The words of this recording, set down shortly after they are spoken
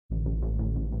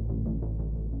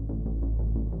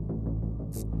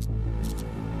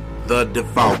The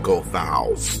DeFalco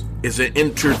Files is an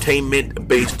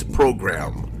entertainment-based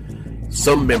program.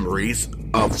 Some memories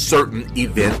of certain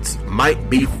events might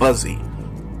be fuzzy.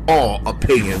 All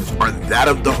opinions are that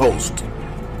of the host.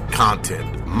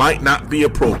 Content might not be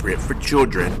appropriate for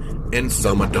children and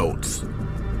some adults.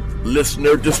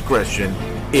 Listener discretion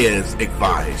is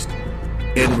advised.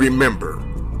 And remember,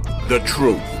 the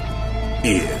truth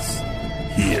is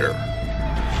here.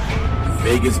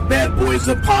 Vegas Bad Boys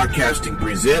of Podcasting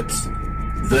presents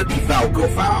The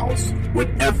DeFalco Files with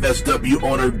FSW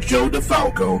owner Joe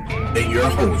DeFalco and your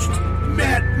host,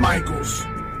 Matt Michaels.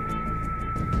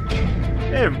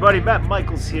 Hey everybody, Matt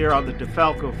Michaels here on The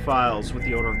DeFalco Files with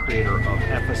the owner and creator of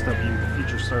FSW,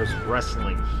 Future Stars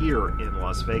Wrestling here in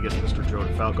Las Vegas, Mr. Joe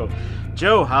DeFalco.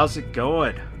 Joe, how's it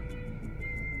going?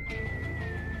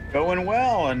 Going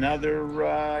well.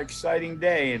 Another exciting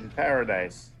day in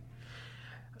paradise.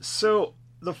 So,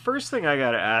 the first thing I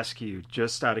got to ask you,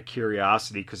 just out of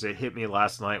curiosity, because it hit me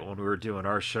last night when we were doing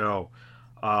our show,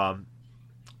 the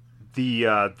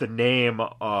name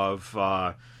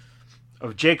of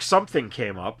Jake something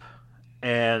came up,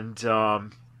 and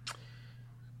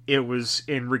it was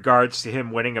in regards to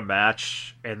him winning a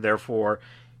match, and therefore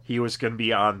he was going to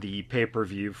be on the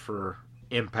pay-per-view for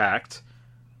Impact.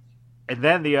 And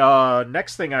then the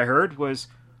next thing I heard was,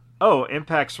 oh,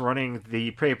 Impact's running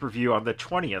the pay-per-view on the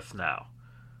 20th now.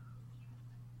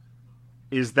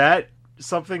 Is that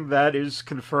something that is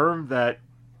confirmed, that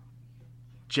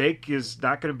Jake is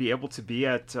not going to be able to be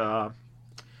at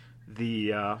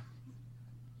the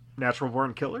Natural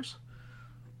Born Killers?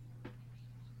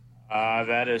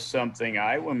 That is something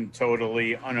I am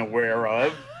totally unaware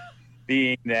of,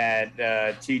 being that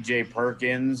TJ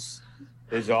Perkins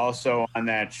is also on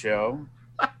that show.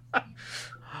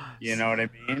 You know what I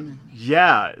mean?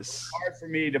 Yes. It's hard for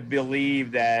me to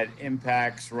believe that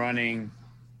Impact's running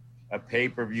a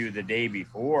pay-per-view the day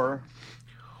before.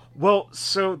 Well,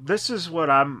 so this was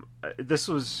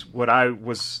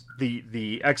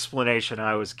the explanation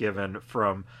I was given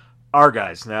from our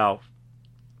guys. Now,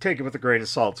 take it with a grain of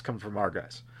salt, it's coming from our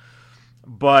guys.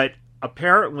 But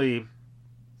apparently,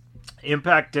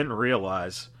 Impact didn't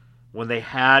realize when they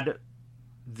had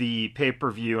the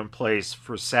pay-per-view in place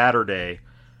for Saturday,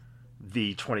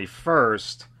 the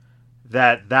 21st,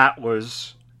 that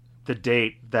was the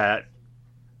date that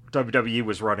WWE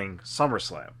was running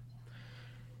SummerSlam.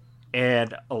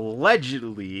 And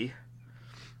allegedly,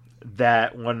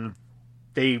 that when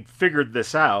they figured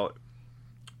this out,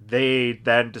 they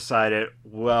then decided,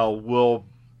 well, we'll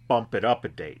bump it up a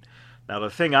date. Now, the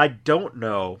thing I don't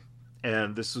know,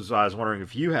 and this is I was wondering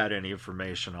if you had any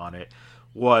information on it,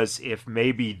 was if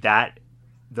maybe that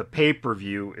the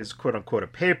pay-per-view is quote-unquote a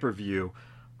pay-per-view,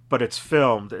 but it's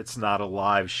filmed, it's not a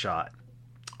live shot.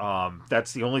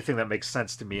 That's the only thing that makes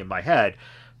sense to me in my head,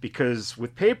 because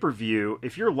with pay-per-view,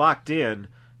 if you're locked in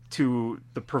to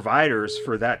the providers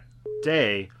for that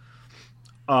day,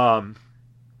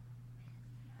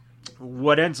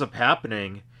 what ends up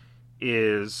happening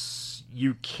is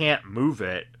you can't move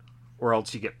it, or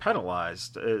else you get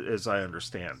penalized, as I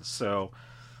understand. So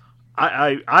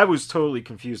I was totally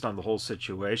confused on the whole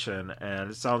situation,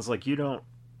 and it sounds like you don't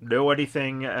know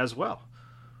anything as well.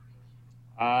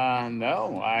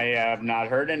 No, I have not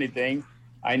heard anything.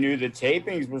 I knew the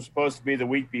tapings were supposed to be the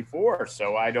week before,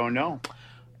 so I don't know.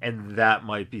 And that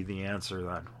might be the answer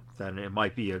then. Then it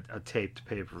might be a taped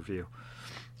pay-per-view.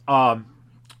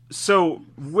 So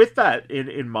with that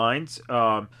in mind,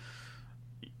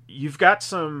 you've got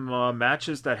some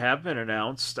matches that have been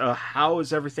announced. How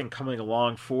is everything coming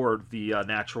along for the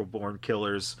Natural Born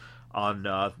Killers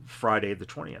on Friday the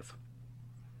 20th?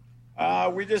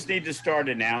 We just need to start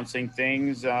announcing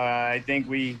things. I think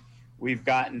we've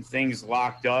gotten things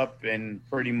locked up and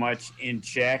pretty much in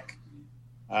check.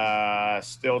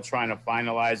 Still trying to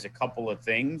finalize a couple of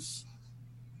things.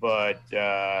 But,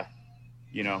 the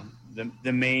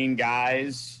main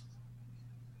guys,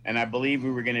 and I believe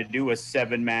we were going to do a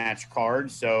 7-match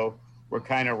card, so we're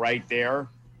kind of right there.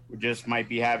 We just might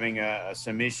be having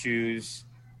some issues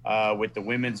with the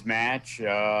women's match.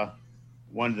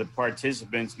 One of the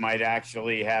participants might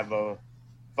actually have a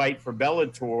fight for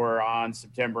Bellator on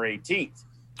September 18th.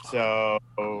 So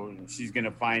she's going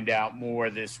to find out more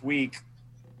this week.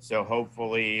 So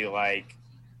hopefully, like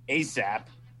ASAP,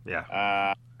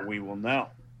 we will know.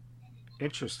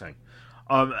 Interesting.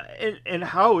 And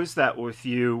how is that with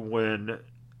you when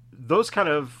those kind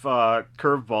of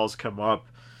curveballs come up?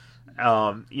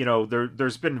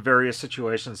 There's been various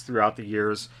situations throughout the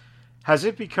years. Has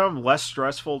it become less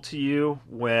stressful to you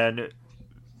when,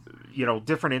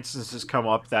 different instances come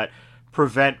up that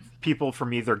prevent people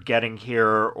from either getting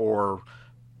here or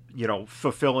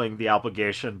fulfilling the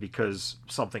obligation because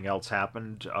something else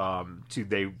happened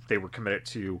they were committed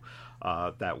to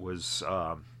that was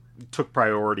took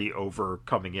priority over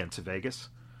coming into Vegas?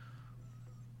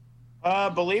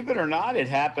 Believe it or not, it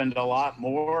happened a lot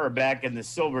more back in the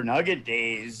Silver Nugget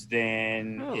days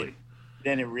Really?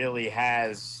 than it really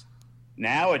has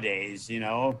nowadays,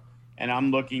 And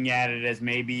I'm looking at it as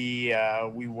maybe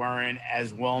we weren't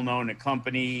as well known a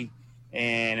company,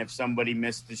 and if somebody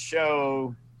missed the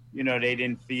show, they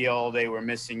didn't feel they were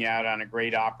missing out on a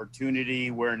great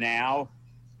opportunity. Where now,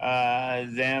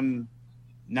 them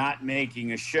not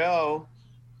making a show,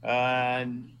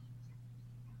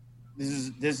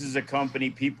 this is a company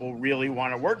people really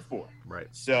want to work for. Right.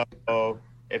 So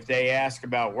if they ask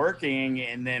about working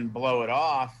and then blow it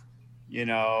off,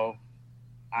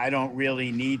 I don't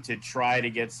really need to try to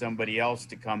get somebody else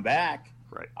to come back.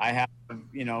 Right. I have,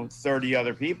 30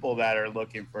 other people that are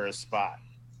looking for a spot.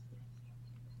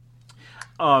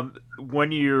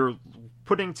 When you're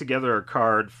putting together a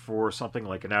card for something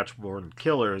like a Natural Born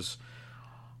Killers,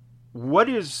 what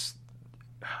is,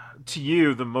 to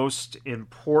you, the most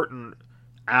important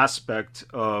aspect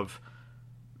of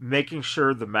making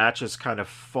sure the matches kind of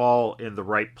fall in the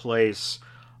right place?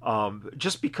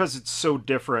 Just because it's so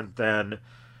different than,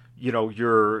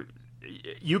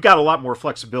 you got a lot more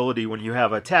flexibility when you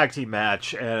have a tag team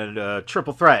match and a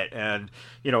triple threat and,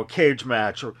 cage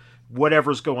match or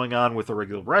whatever's going on with a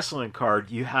regular wrestling card.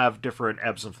 You have different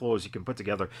ebbs and flows you can put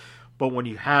together. But when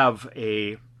you have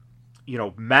a,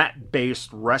 mat-based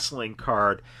wrestling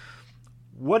card,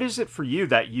 what is it for you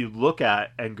that you look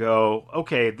at and go,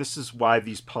 okay, this is why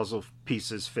these puzzle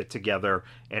pieces fit together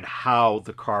and how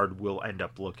the card will end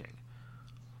up looking?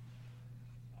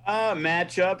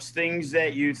 Matchups, things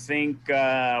that you think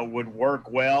would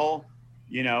work well.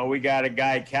 We got a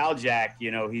guy, Caljack,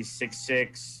 he's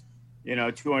 6'6",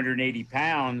 280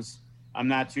 pounds. I'm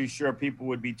not too sure people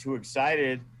would be too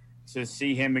excited to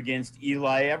see him against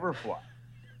Eli Everfly.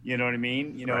 You know what I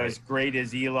mean? Right. As great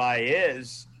as Eli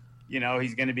is,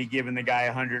 he's going to be giving the guy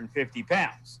 150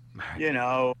 pounds.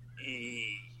 Right.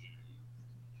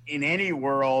 In any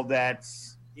world,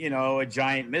 that's, a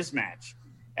giant mismatch.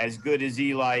 As good as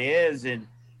Eli is, and,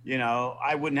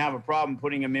 I wouldn't have a problem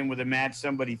putting him in with a match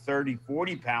somebody 30,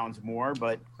 40 pounds more,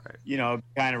 but, right.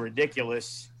 kind of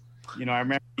ridiculous. I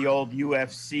remember the old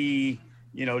UFC,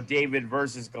 David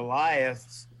versus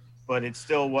Goliath, but it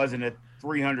still wasn't a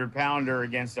 300-pounder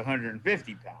against a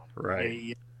 150-pounder.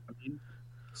 Right.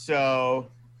 So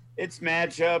it's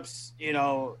matchups,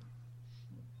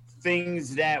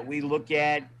 things that we look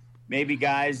at, maybe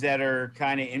guys that are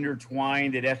kind of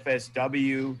intertwined at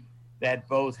FSW that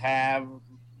both have,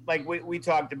 like we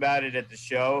talked about it at the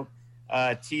show,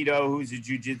 Tito, who's a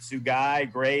jiu-jitsu guy,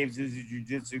 Graves, who's a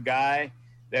jiu-jitsu guy.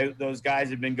 Those guys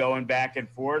have been going back and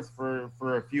forth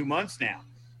for a few months now.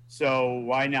 So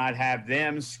why not have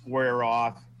them square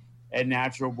off at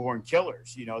Natural Born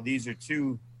Killers? These are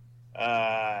two,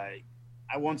 I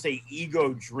won't say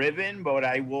ego-driven, but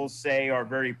I will say are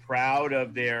very proud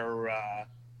of their,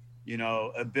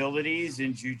 abilities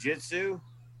in jiu-jitsu,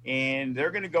 and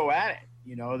they're going to go at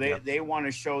it. They want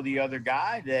to show the other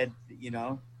guy that,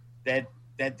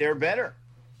 that they're better.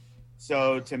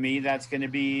 So to me, that's going to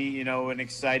be, an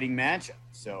exciting matchup.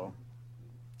 So.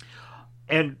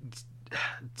 And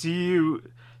do you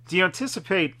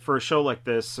anticipate for a show like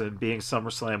this and being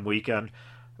SummerSlam weekend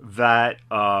that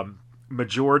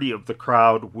majority of the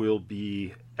crowd will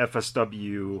be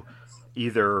FSW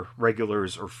either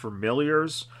regulars or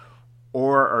familiars,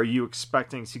 or are you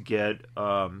expecting to get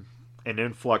an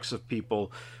influx of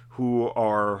people who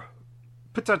are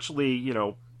potentially,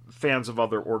 fans of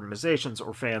other organizations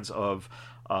or fans of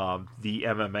the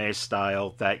MMA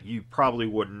style that you probably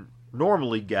wouldn't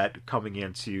normally get coming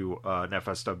into an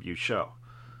FSW show?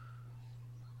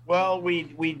 Well,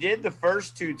 we did the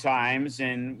first two times,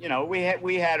 and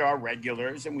we had our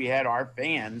regulars and we had our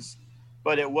fans,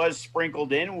 but it was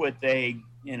sprinkled in with a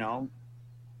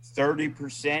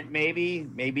 30%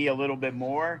 maybe a little bit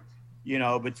more,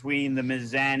 between the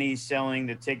Mizani selling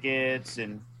the tickets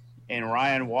and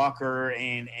Ryan Walker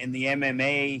and the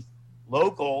MMA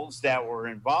locals that were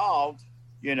involved.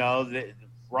 The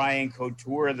Ryan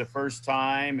Couture the first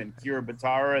time and Kira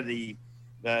Batara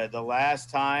the last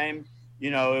time.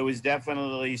 It was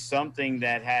definitely something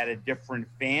that had a different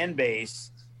fan base,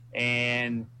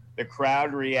 and the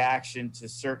crowd reaction to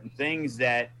certain things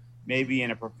that maybe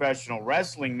in a professional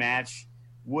wrestling match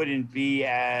wouldn't be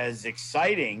as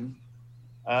exciting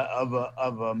of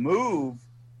a move,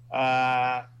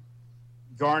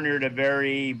 garnered a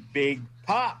very big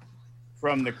pop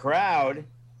from the crowd,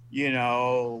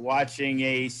 watching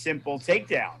a simple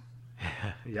takedown.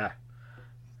 Yeah.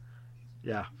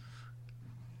 Yeah.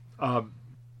 Um,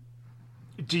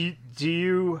 do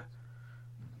you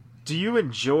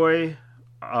enjoy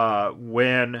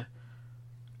when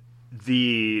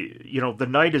the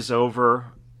night is over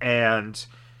and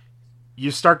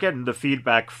you start getting the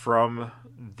feedback from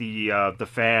the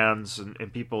fans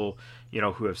and people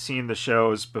who have seen the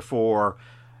shows before?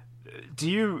 Do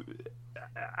you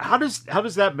how does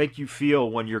that make you feel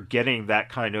when you're getting that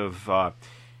kind of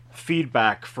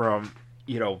feedback from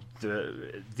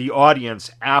the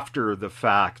audience after the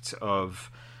fact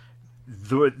of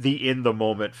the in the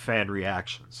moment fan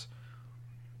reactions?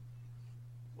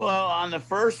 Well, on the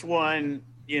first one,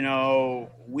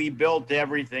 we built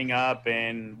everything up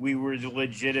and we were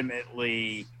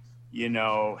legitimately,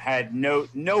 had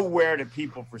nowhere to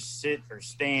people for sit or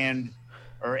stand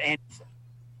or anything.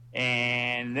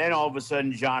 And then all of a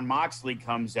sudden John Moxley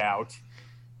comes out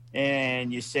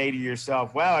and you say to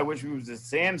yourself, wow, I wish we was at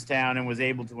Sam's Town and was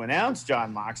able to announce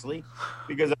John Moxley,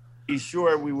 because I'm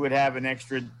sure we would have an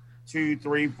extra 200,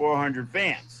 300, 400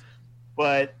 fans.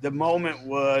 But the moment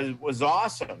was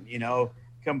awesome,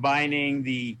 combining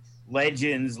the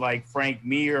legends like Frank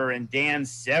Mir and Dan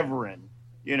Severn.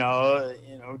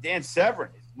 Dan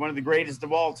Severn is one of the greatest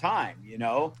of all time,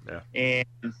 Yeah. And,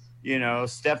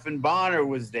 Stephen Bonner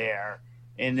was there.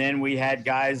 And then we had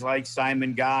guys like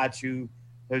Simon Gotch, who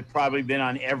had probably been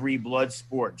on every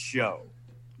Bloodsport show.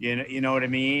 You know what I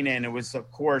mean? And it was,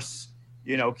 of course,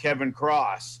 Kevin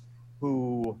Cross,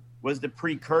 who was the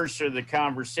precursor of the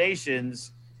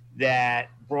conversations that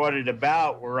brought it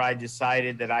about, where I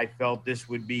decided that I felt this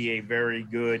would be a very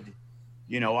good,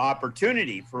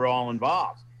 opportunity for all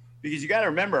involved. Because you got to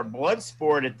remember,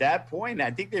 Bloodsport at that point, I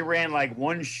think they ran like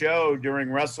one show during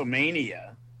WrestleMania.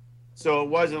 So it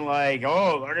wasn't like,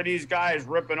 oh, look at these guys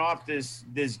ripping off this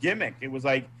gimmick. It was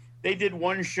like they did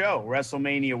one show,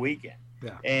 WrestleMania weekend.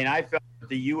 Yeah. And I felt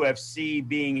the UFC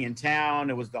being in town,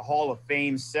 it was the Hall of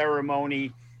Fame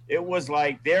ceremony. It was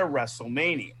like their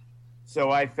WrestleMania.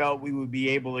 So I felt we would be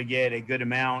able to get a good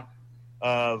amount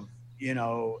of,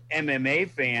 MMA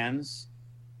fans.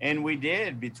 And we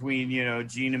did, between,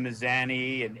 Gina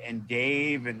Mazzani and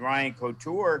Dave and Ryan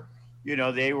Couture.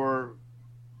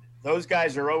 Those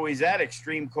guys are always at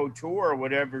Extreme Couture or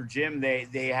whatever gym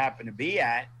they happen to be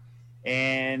at.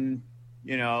 And,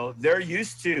 they're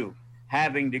used to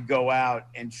having to go out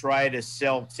and try to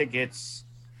sell tickets,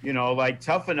 like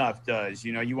Tough Enough does.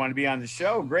 You want to be on the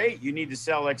show? Great. You need to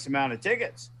sell X amount of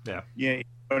tickets. Yeah. You know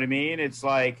what I mean? It's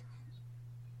like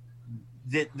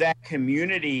that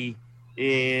community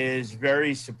is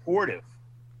very supportive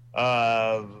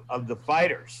of the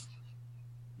fighters,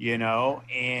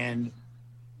 and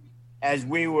as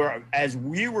we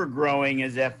were growing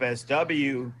as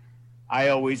FSW, I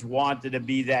always wanted to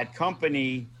be that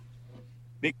company,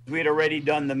 because we had already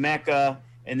done the Mecca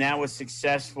and that was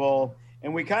successful.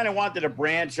 And we kind of wanted to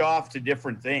branch off to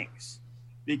different things,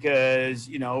 because,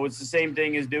 it's the same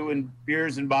thing as doing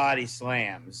beers and body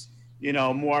slams,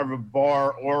 more of a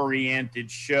bar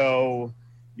oriented show.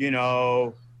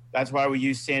 That's why we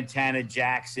use Santana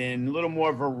Jackson, a little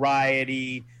more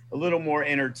variety, a little more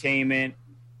entertainment,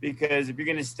 because if you're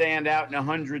going to stand out in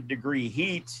 100-degree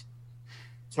heat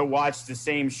to watch the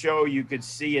same show you could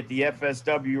see at the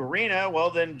FSW arena, well,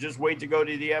 then just wait to go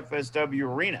to the FSW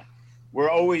arena. We're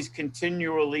always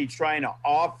continually trying to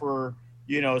offer,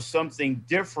 something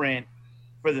different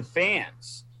for the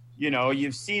fans.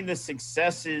 You've seen the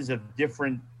successes of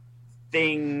different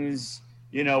things,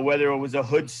 whether it was a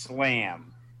hood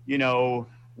slam,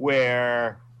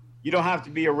 where you don't have to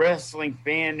be a wrestling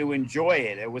fan to enjoy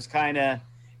it. It was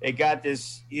it got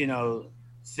this,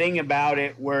 thing about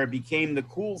it where it became the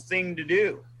cool thing to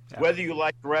do, whether you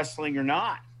like wrestling or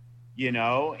not,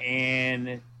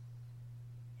 and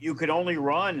you could only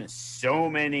run so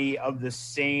many of the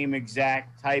same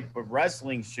exact type of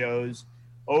wrestling shows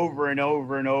over and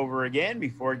over and over again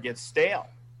before it gets stale.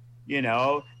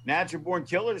 Natural Born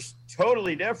Killers,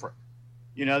 totally different.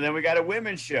 Then we got a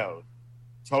women's show,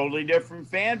 totally different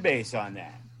fan base on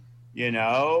that,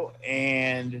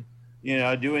 and,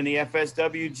 doing the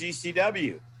FSW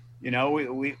GCW,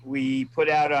 we put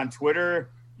out on Twitter,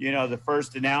 the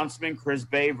first announcement, Chris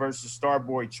Bay versus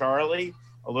Starboy Charlie,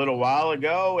 a little while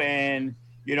ago, and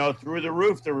through the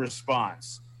roof the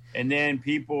response. And then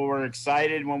people were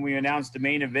excited when we announced the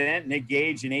main event, Nick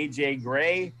Gage and AJ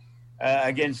Gray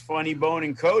against Funny Bone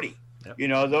and Cody.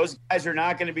 Yep. Those guys are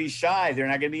not going to be shy, they're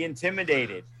not going to be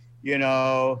intimidated.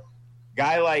 Guy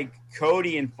like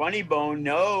Cody and Funny Bone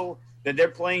know that they're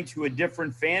playing to a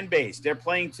different fan base, they're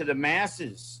playing to the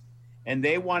masses, and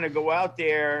they want to go out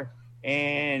there.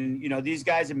 And these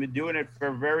guys have been doing it for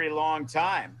a very long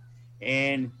time.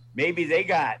 And maybe they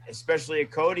got, especially a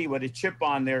Cody with a chip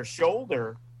on their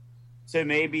shoulder, to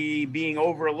maybe being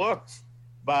overlooked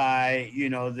by,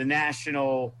 the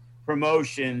national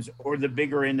promotions or the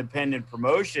bigger independent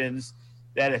promotions,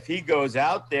 that if he goes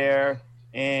out there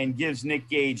and gives Nick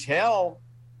Gage hell,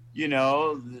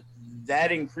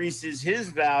 that increases his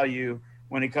value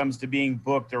when it comes to being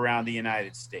booked around the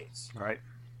United States. Right.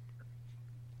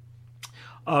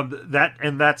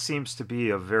 That seems to be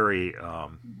a very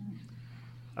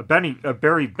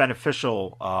very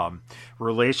beneficial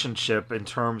relationship in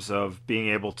terms of being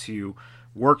able to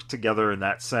work together in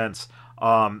that sense.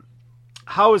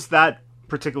 How has that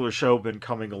particular show been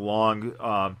coming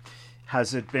along?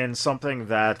 Has it been something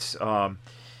that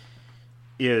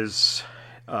is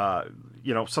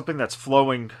something that's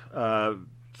flowing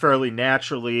fairly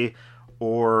naturally,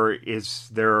 or is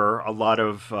there a lot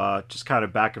of just kind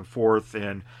of back and forth,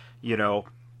 and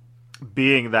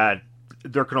being that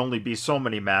there can only be so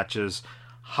many matches,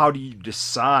 how do you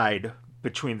decide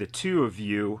between the two of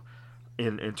you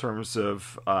in terms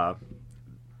of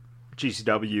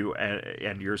GCW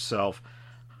and yourself,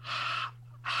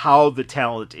 how the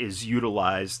talent is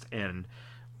utilized, and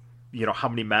how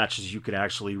many matches you can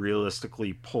actually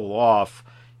realistically pull off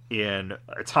in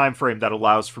a time frame that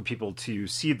allows for people to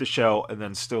see the show and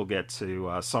then still get to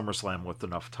SummerSlam with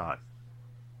enough time?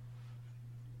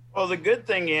 Well, the good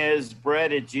thing is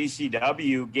Brett at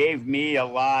GCW gave me a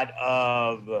lot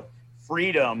of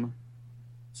freedom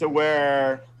to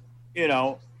where,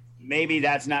 maybe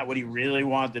that's not what he really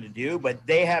wanted to do, but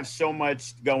they have so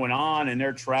much going on and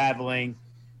they're traveling.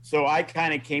 So I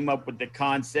kind of came up with the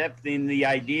concept and the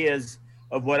ideas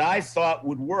of what I thought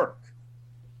would work.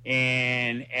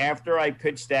 And after I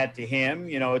pitched that to him,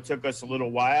 it took us a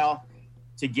little while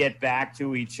to get back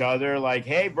to each other. Like,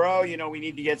 hey, bro, we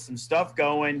need to get some stuff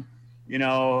going.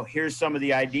 Here's some of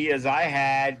the ideas I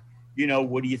had.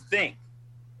 What do you think?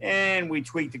 And we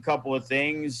tweaked a couple of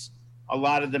things. A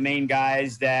lot of the main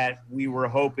guys that we were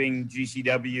hoping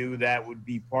GCW that would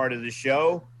be part of the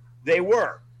show, they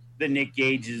were the Nick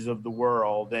Gages of the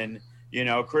world. And,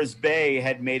 Chris Bay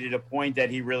had made it a point that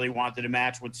he really wanted a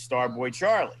match with Starboy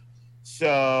Charlie.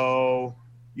 So,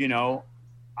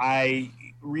 I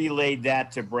relayed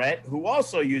that to Brett, who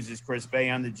also uses Chris Bay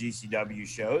on the GCW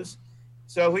shows.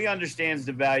 So he understands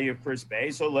the value of Chris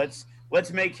Bay. So let's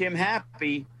make him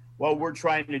happy while we're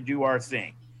trying to do our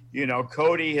thing.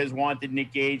 Cody has wanted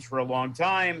Nick Gage for a long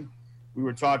time. We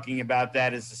were talking about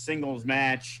that as a singles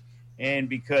match. And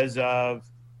because of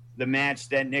the match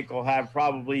that Nick will have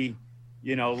probably,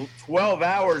 12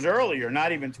 hours earlier,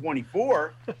 not even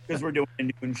 24, because we're doing a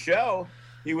noon show,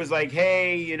 he was like,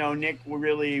 hey, Nick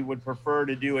really would prefer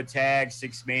to do a tag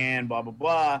 6-man, blah, blah,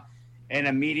 blah. And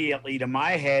immediately to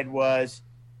my head was,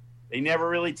 they never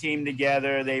really teamed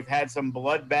together. They've had some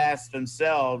bloodbaths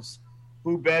themselves.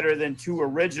 Who better than two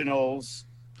originals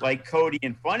like Cody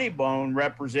and Funny Bone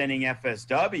representing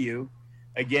FSW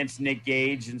against Nick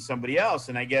Gage and somebody else?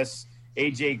 And I guess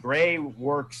AJ Gray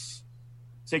works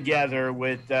together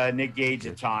with Nick Gage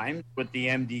at times with the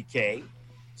MDK.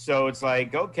 So it's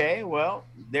like, okay, well,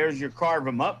 there's your carve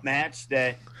 'em up match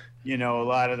that, a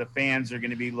lot of the fans are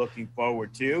going to be looking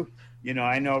forward to.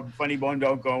 I know Funny Bone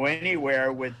don't go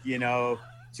anywhere with,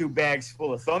 2 bags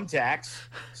full of thumbtacks.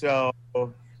 So,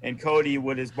 and Cody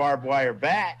with his barbed wire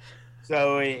bat.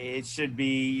 So it should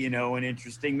be, an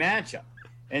interesting matchup.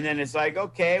 And then it's like,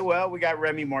 okay, well, we got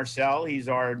Remy Marcel. He's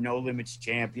our No Limits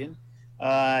champion.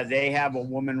 They have a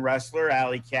woman wrestler,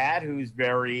 Alley Cat, who's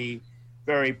very,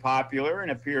 very popular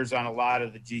and appears on a lot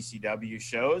of the GCW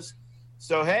shows.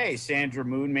 So, hey, Sandra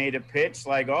Moon made a pitch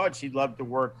like, oh, she'd love to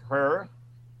work her.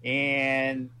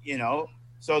 And,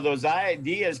 so those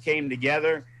ideas came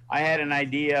together. I had an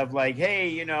idea of like,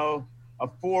 hey, a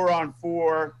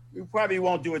 4-on-4. We probably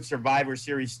won't do it Survivor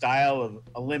Series style of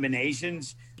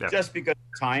eliminations just because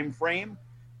of time frame,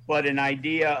 but an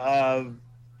idea of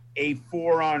a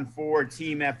 4-on-4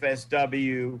 Team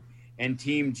FSW and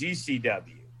Team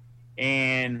GCW.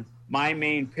 And my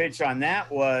main pitch on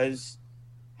that was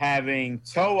having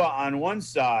Toa on one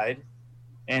side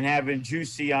and having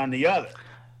Juicy on the other.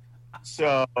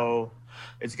 So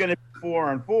it's going to be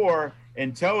 4-on-4,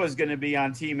 and Toa is going to be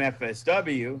on Team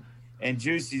FSW, and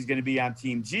Juicy's going to be on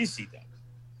Team GCW.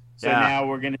 So now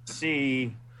we're going to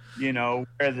see,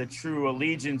 where the true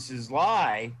allegiances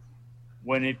lie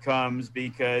when it comes,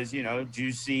 because,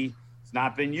 Juicy has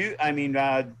not been used.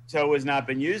 Toa has not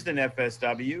been used in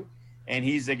FSW, and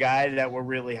he's a guy that we're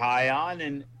really high on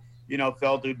and,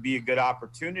 felt it would be a good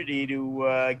opportunity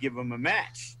to give him a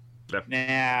match.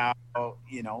 Now,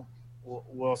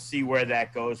 we'll see where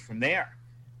that goes from there.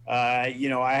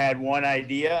 I had one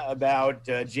idea about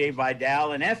Jay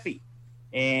Vidal and Effie,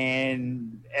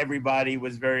 and everybody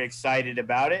was very excited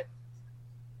about it.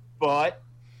 But,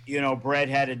 Brett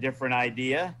had a different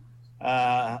idea,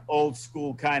 old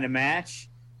school kind of match.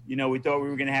 We thought we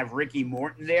were going to have Ricky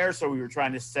Morton there, so we were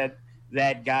trying to set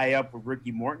that guy up with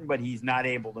Ricky Morton, but he's not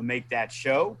able to make that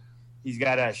show. He's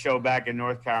got a show back in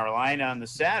North Carolina on the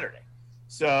Saturday.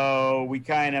 So we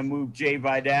kind of moved Jay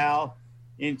Vidal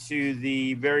into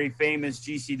the very famous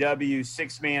GCW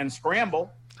six-man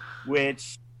scramble,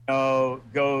 which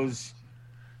goes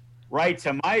right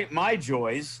to my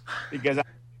joys because I'm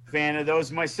a fan of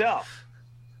those myself.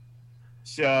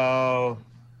 So,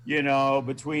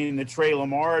 between the Trey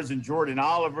Lamars and Jordan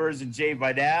Olivers and Jay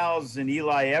Vidals and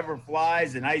Eli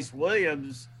Everflies and Ice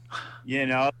Williams,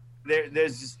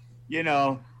 there's,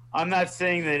 I'm not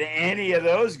saying that any of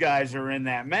those guys are in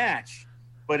that match,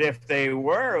 but if they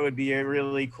were, it would be a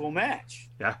really cool match.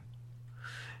 Yeah.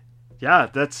 Yeah,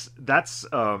 that's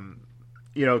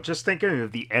just thinking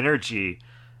of the energy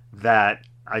that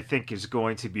I think is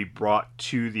going to be brought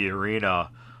to the arena.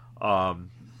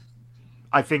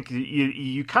 I think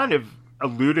you kind of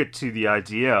alluded to the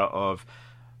idea of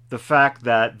the fact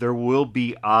that there will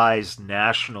be eyes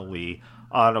nationally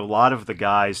on a lot of the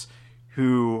guys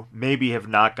who maybe have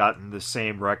not gotten the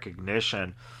same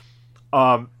recognition.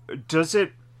 Does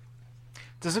it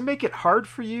make it hard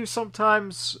for you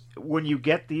sometimes when you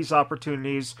get these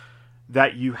opportunities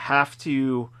that you have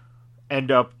to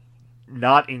end up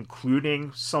not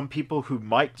including some people who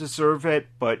might deserve it,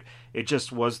 but it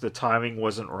just was the timing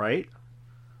wasn't right?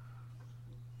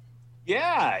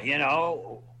 Yeah,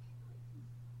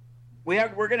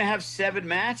 we're going to have 7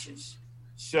 matches.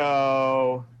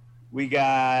 So we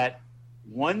got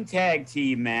one tag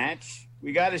team match.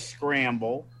 We got a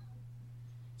scramble.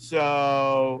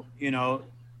 So,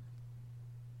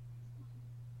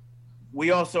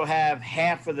 we also have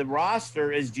half of the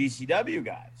roster as GCW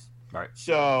guys. Right.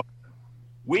 So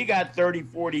we got 30,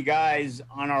 40 guys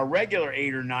on our regular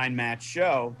 8 or 9 match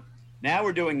show. Now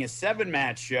we're doing a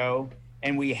 7-match show,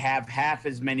 and we have half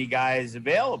as many guys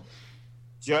available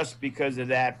just because of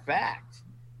that fact,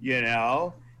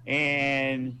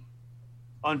 And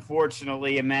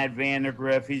unfortunately, Matt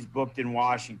Vandergriff, he's booked in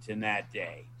Washington that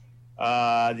day.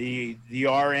 The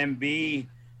RMB,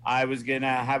 I was going to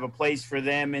have a place for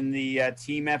them in the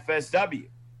Team FSW.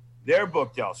 They're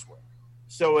booked elsewhere.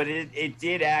 So it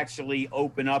did actually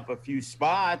open up a few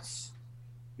spots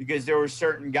because there were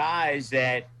certain guys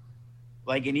that,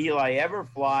 like an Eli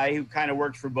Everfly, who kind of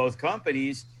works for both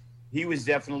companies, he was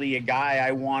definitely a guy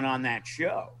I want on that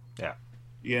show. Yeah.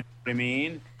 You know what I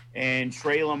mean? And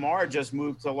Trey Lamar just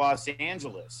moved to Los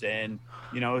Angeles, and,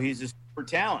 he's a super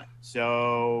talent.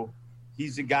 So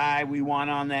he's a guy we want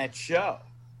on that show.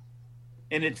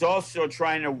 And it's also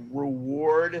trying to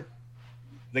reward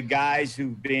the guys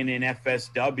who've been in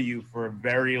FSW for a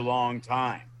very long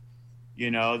time.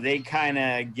 They kind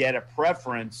of get a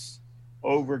preference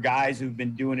over guys who've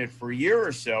been doing it for a year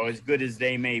or so, as good as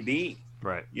they may be.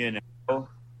 Right.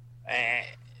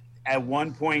 At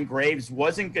one point, Graves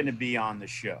wasn't going to be on the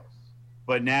show,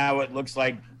 but now it looks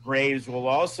like Graves will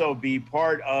also be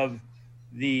part of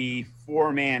the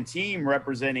 4-man team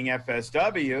representing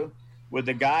FSW with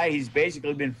the guy he's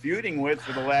basically been feuding with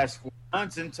for the last 4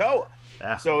 months in Toa.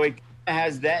 Yeah. So it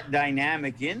has that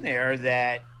dynamic in there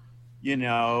that,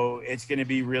 it's going to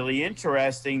be really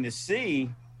interesting to see.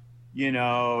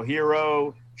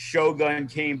 Hero Shogun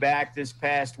came back this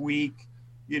past week.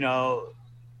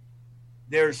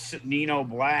 There's Nino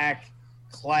Black,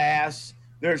 Class.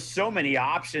 There's so many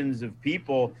options of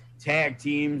people, tag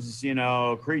teams,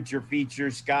 Creature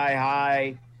Feature, Sky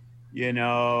High,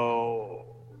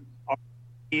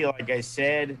 like I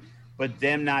said, but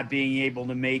them not being able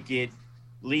to make it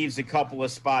leaves a couple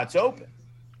of spots open,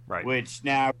 right? Which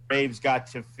now Graves got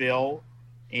to fill,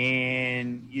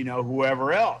 and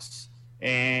whoever else,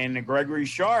 and Gregory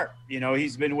Sharp,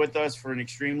 he's been with us for an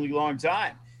extremely long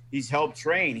time. He's helped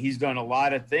train. He's done a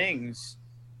lot of things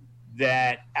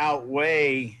that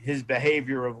outweigh his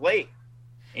behavior of late,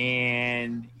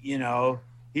 and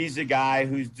he's a guy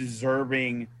who's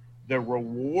deserving the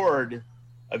reward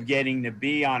of getting to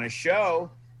be on a show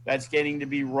that's getting to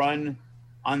be run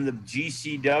on the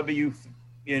GCW,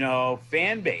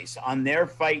 fan base, on their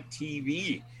Fight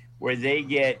TV, where they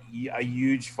get a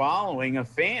huge following of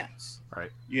fans.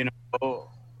 Right.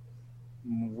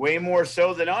 Way more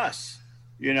so than us,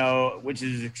 which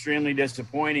is extremely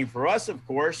disappointing for us, of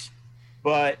course,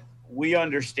 but we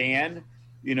understand,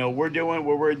 we're doing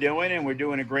what we're doing, and we're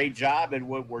doing a great job at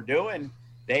what we're doing.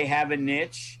 They have a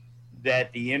niche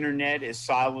that the internet is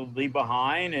solidly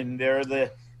behind, and they're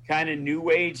kind of new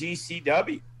age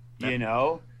ECW, you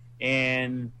know,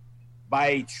 and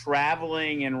by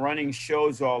traveling and running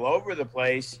shows all over the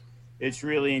place, it's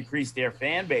really increased their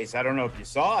fan base. I don't know if you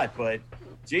saw it, but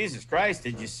Jesus Christ,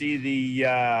 did you see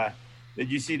the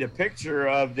picture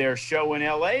of their show in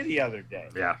LA the other day?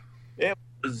 Yeah. It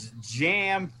was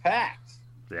jam packed.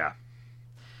 Yeah.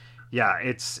 Yeah,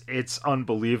 it's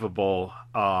unbelievable.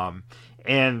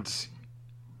 And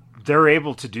they're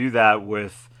able to do that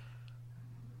with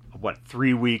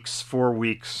 3 weeks, 4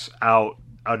 weeks out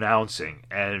announcing,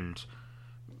 and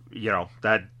you know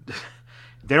that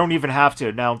they don't even have to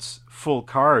announce full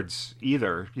cards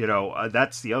either. You know,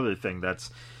 that's the other thing that's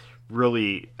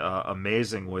really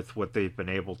amazing with what they've been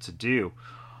able to do.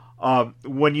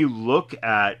 When you look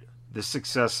at the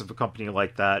success of a company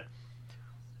like that,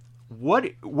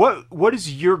 what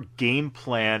is your game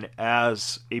plan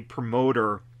as a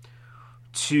promoter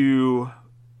to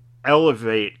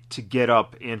elevate to get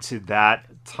up into that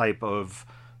type of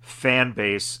fan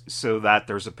base, so that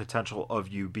there's a potential of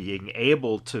you being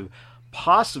able to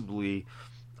possibly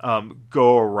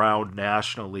go around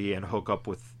nationally and hook up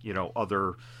with, you know,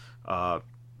 other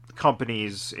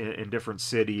companies in different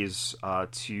cities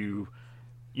to,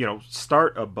 you know,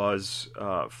 start a buzz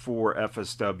for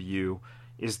FSW?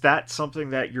 Is that something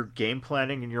that you're game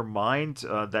planning in your mind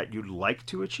that you'd like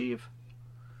to achieve?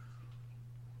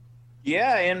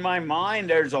 Yeah, in my mind,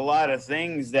 there's a lot of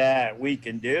things that we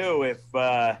can do. If,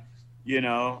 you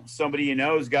know, somebody you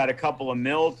know's got a couple of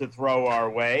mil to throw our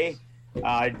way,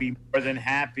 I'd be more than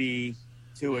happy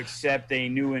to accept a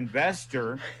new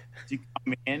investor to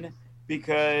come in,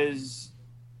 because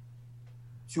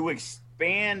to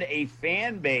expand a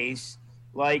fan base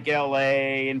like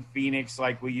LA and Phoenix,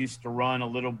 like we used to run a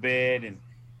little bit,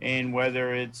 and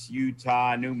whether it's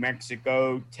Utah, New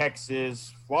Mexico,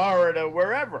 Texas, Florida,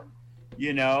 wherever,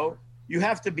 you know, you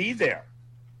have to be there.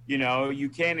 You know, you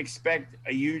can't expect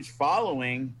a huge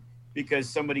following because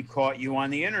somebody caught you on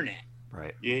the internet.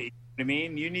 Right. You know what I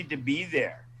mean? You need to be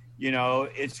there. You know,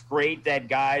 it's great that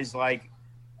guys like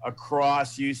a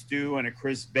Cross used to, and a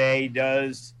Chris Bay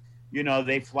does. You know,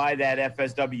 they fly that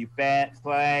FSW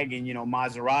flag, and, you know,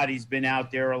 Maserati's been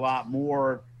out there a lot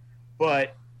more.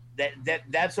 But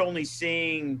that's only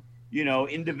seeing, you know,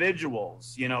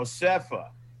 individuals, you know, Cepha,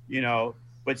 you know,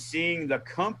 but seeing the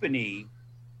company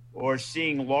or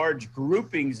seeing large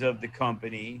groupings of the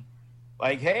company,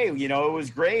 like, hey, you know, it was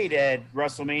great at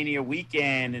WrestleMania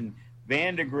weekend, and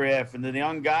Vandegrift and the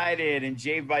Unguided and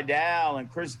Jay Vidal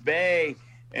and Chris Bay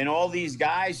and all these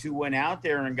guys who went out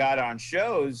there and got on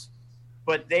shows,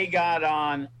 but they got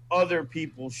on other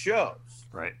people's shows.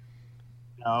 Right.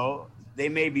 You know, they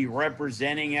may be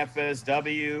representing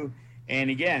FSW. And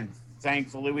again,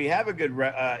 thankfully, we have a good,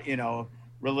 you know,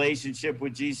 relationship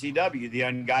with GCW. The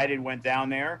Unguided went down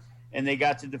there and they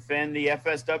got to defend the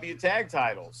FSW tag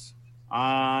titles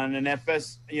on an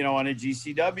on a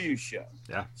GCW show.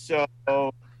 Yeah. So,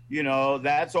 you know,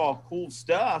 that's all cool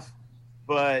stuff,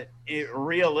 but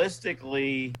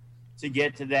realistically, to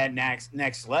get to that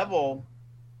next level,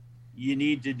 you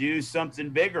need to do something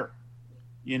bigger.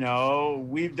 You know,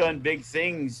 we've done big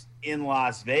things in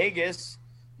Las Vegas.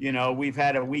 You know, we've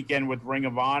had a weekend with Ring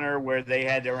of Honor where they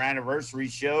had their anniversary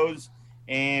shows,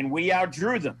 and we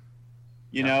outdrew them.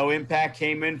 You know, Impact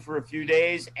came in for a few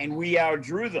days, and we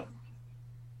outdrew them.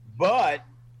 But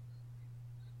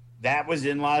that was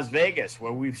in Las Vegas,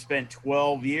 where we've spent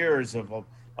 12 years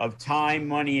of time,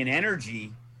 money, and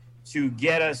energy to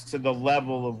get us to the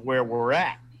level of where we're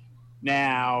at.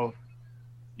 Now,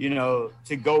 you know,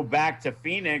 to go back to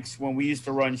Phoenix when we used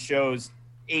to run shows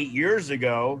 8 years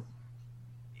ago,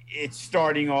 it's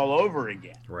starting all over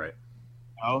again. Right.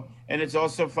 You know? And it's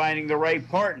also finding the right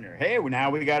partner. Hey, well, now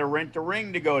we got to rent a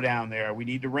ring to go down there. We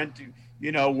need to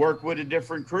work with a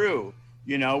different crew.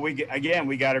 You know, we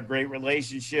got a great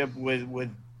relationship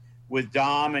with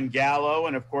Dom and Gallo,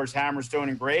 and of course Hammerstone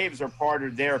and Graves are part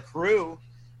of their crew.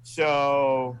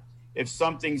 So if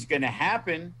something's going to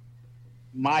happen,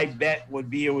 my bet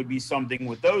would be it would be something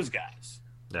with those guys.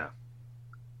 Yeah.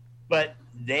 But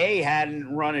they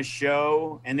hadn't run a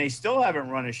show, and they still haven't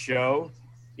run a show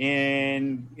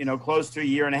in, you know, close to a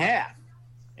year and a half.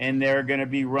 And they're going to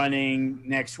be running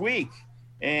next week.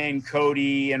 And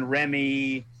Cody and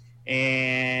Remy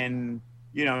and,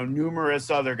 you know, numerous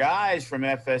other guys from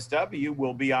FSW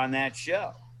will be on that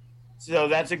show. So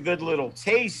that's a good little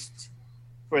taste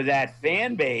for that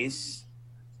fan base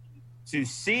to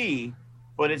see,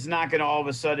 but it's not going to all of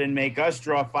a sudden make us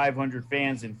draw 500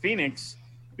 fans in Phoenix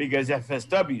because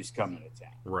FSW is coming to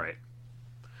town. Right.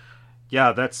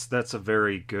 Yeah, that's a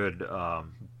very good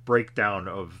breakdown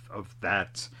of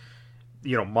that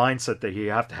mindset that you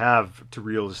have to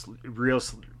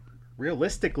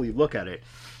realistically look at it.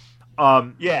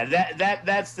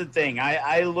 That's the thing.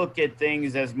 I look at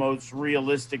things as most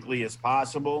realistically as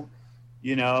possible.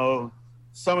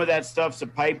 Some of that stuff's a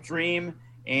pipe dream,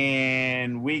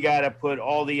 and we got to put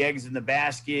all the eggs in the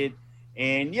basket.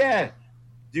 And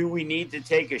do we need to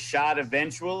take a shot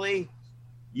eventually?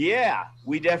 Yeah,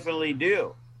 we definitely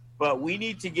do. But we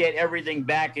need to get everything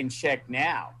back in check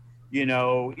now.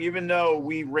 Even though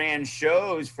we ran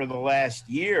shows for the last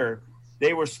year,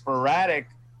 they were sporadic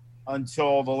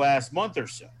until the last month or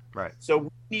so. Right. So we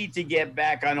need to get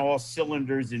back on all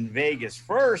cylinders in Vegas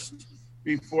first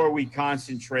before we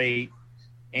concentrate.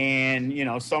 And,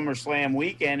 SummerSlam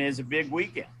weekend is a big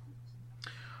weekend.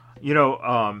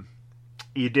 You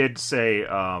did say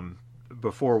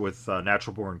before with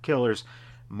Natural Born Killers,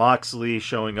 Moxley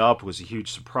showing up was a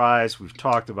huge surprise. We've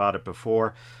talked about it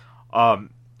before. Do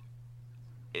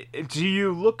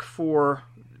you look for,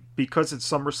 because it's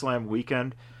SummerSlam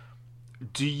weekend,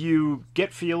 do you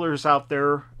get feelers out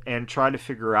there and try to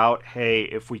figure out, hey,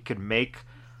 if we could make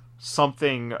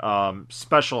something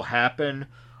special happen,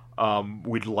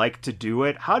 we'd like to do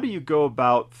it? How do you go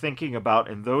about thinking about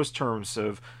in those terms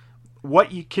of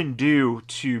what you can do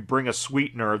to bring a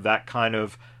sweetener that kind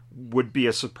of would be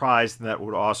a surprise and that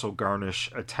would also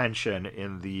garnish attention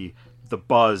in the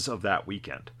buzz of that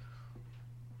weekend?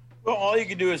 Well, all you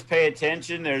can do is pay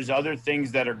attention. There's other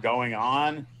things that are going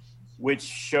on, which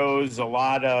shows a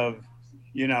lot of,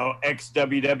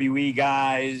 ex-WWE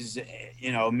guys,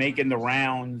 making the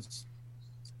rounds,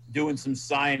 doing some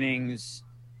signings,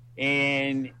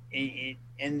 and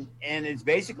it's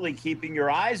basically keeping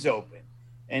your eyes open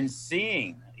and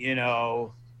seeing,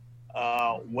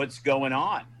 what's going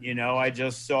on. I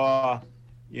just saw,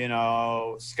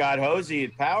 Scott Hosey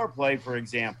at Power Play, for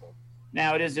example.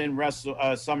 Now, it isn't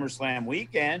SummerSlam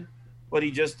weekend, but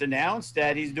he just announced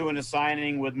that he's doing a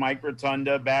signing with Mike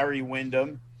Rotunda, Barry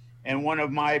Windham, and one of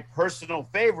my personal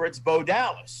favorites, Bo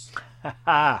Dallas.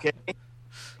 Okay?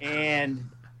 And,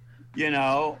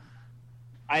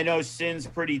 I know Sin's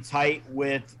pretty tight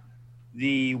with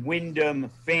the Windham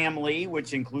family,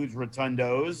 which includes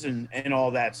Rotundos and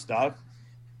all that stuff.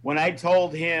 When I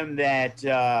told him that,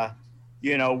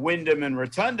 Windham and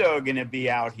Rotundo are going to be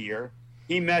out here,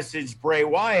 he messaged Bray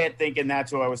Wyatt thinking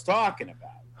that's what I was talking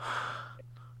about.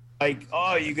 Like,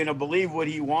 oh, you're going to believe what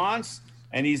he wants?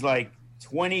 And he's like,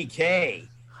 $20K.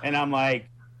 And I'm like,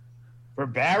 for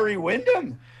Barry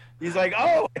Windham? He's like,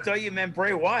 oh, I thought you meant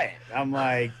Bray Wyatt. I'm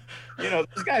like,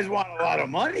 these guys want a lot of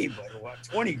money, but what,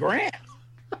 20 grand?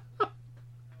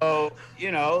 So,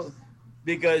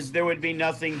 because there would be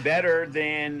nothing better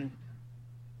than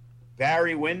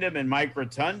Barry Windham and Mike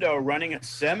Rotundo running a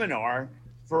seminar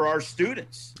for our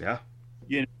students. Yeah.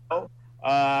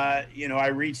 I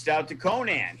reached out to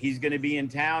Conan. He's going to be in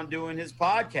town doing his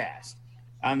podcast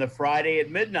on the Friday at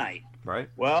midnight. Right.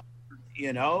 Well,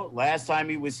 last time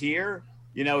he was here,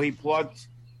 he plugged,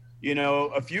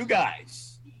 a few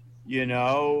guys,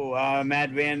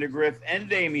 Matt Vandergriff and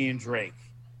Damian Drake,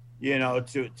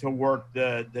 to work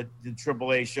the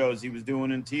AAA shows he was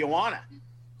doing in Tijuana.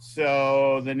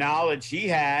 So the knowledge he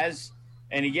has,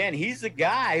 and again, he's the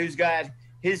guy who's got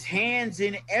his hands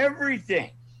in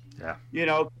everything. Yeah.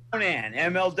 Conan,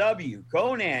 MLW,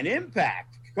 Conan,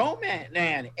 Impact, Conan,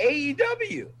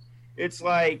 AEW. It's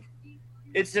like,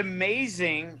 it's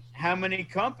amazing how many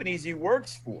companies he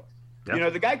works for.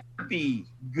 Yep. The guy could be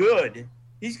good.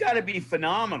 He's got to be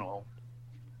phenomenal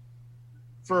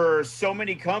for so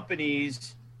many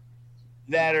companies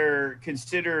that are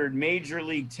considered major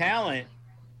league talent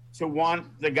to want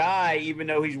the guy, even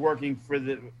though he's working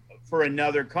for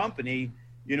another company,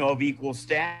 of equal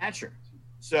stature.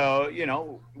 So,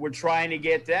 we're trying to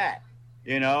get that.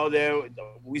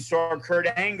 We saw Kurt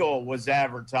Angle was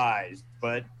advertised,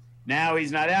 but now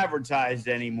he's not advertised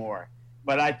anymore.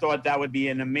 But I thought that would be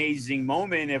an amazing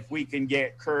moment if we can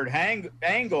get Kurt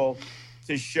Angle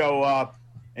to show up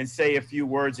and say a few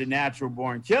words at Natural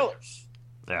Born Killers.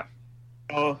 Yeah.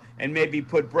 And maybe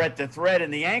put Bret the Thread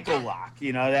in the ankle lock.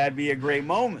 That'd be a great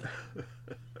moment.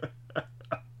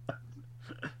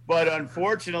 But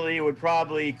unfortunately, it would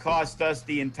probably cost us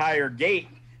the entire gate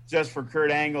just for Kurt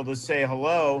Angle to say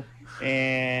hello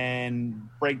and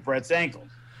break Bret's ankle.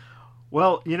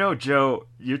 Well, Joe,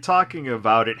 you're talking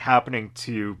about it happening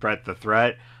to Bret the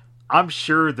Threat. I'm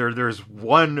sure there's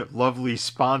one lovely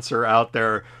sponsor out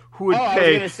there who would pay. I was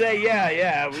going to say,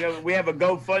 yeah. We have a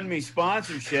GoFundMe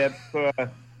sponsorship, for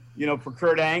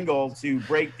Kurt Angle to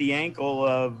break the ankle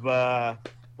of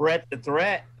Bret the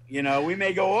Threat. We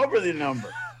may go over the number.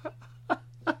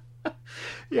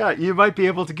 Yeah, you might be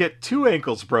able to get 2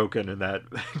 ankles broken in that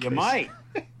You case. might.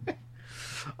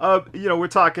 We're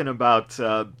talking about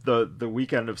the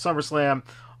weekend of SummerSlam.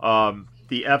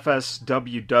 The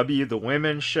FSWW, the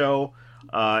women's show,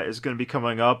 is going to be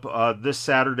coming up this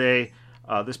Saturday,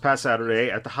 this past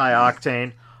Saturday at the High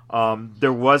Octane.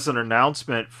 There was an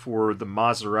announcement for the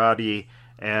Maserati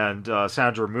and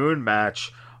Sandra Moon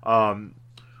match.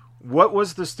 What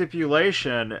was the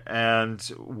stipulation, and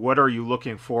what are you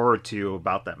looking forward to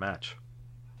about that match?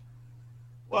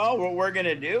 Well, what we're going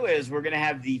to do is we're going to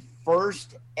have the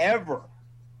first ever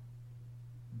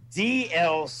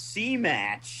DLC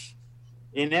match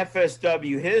in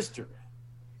FSW history,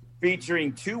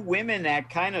 featuring 2 women that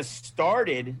kind of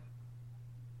started,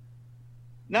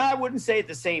 I wouldn't say at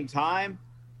the same time,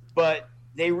 but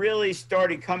they really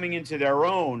started coming into their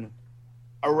own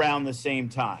around the same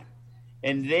time.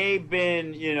 And they've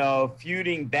been,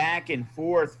 feuding back and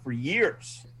forth for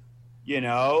years,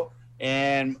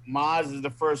 and Maz is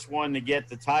the first one to get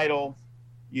the title,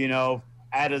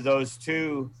 out of those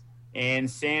 2. And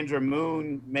Sandra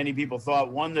Moon, many people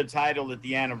thought, won the title at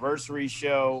the anniversary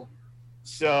show.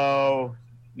 So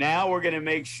now we're going to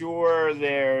make sure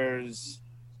there's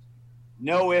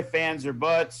no ifs, ands, or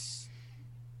buts.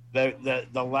 The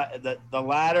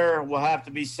ladder will have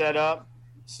to be set up.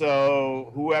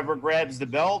 So whoever grabs the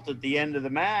belt at the end of the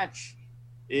match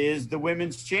is the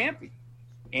women's champion.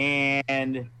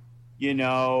 And,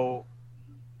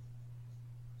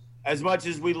 as much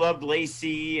as we loved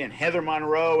Lacey and Heather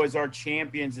Monroe as our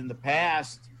champions in the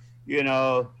past,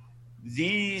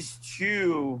 these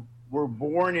 2 were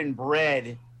born and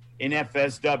bred in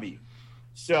FSW.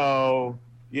 So,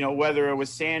 whether it was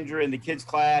Sandra in the kids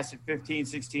class at 15,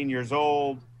 16 years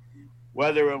old,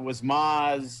 whether it was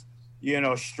Maz,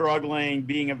 struggling,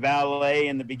 being a valet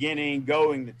in the beginning,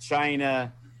 going to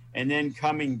China, and then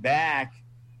coming back,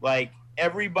 like,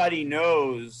 everybody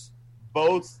knows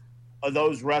both of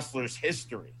those wrestlers'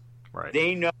 history. Right.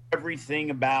 They know everything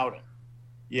about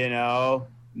them.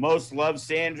 Most love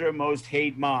Sandra, most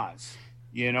hate Maz.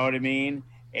 You know what I mean?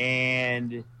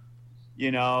 And,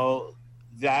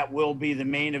 that will be the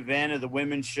main event of the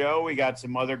women's show. We got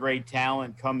some other great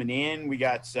talent coming in. We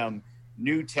got some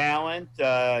new talent,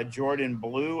 Jordan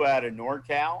Blue out of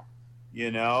NorCal.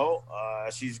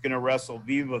 She's going to wrestle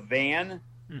Viva Van.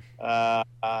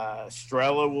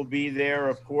 Strella will be there,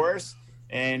 of course.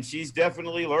 And she's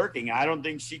definitely lurking. I don't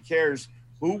think she cares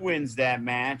who wins that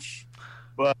match.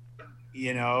 But,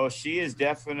 she is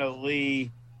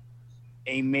definitely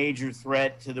a major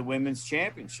threat to the women's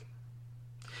championship.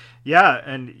 Yeah,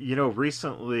 and,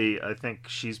 recently I think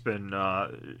she's been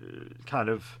kind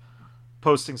of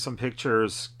posting some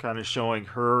pictures kind of showing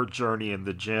her journey in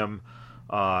the gym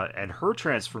and her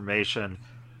transformation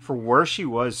from where she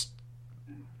was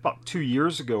about 2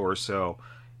 years ago or so.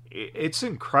 It's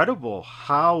incredible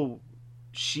how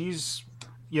she's,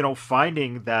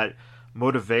 finding that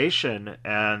motivation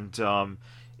and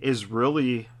is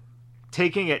really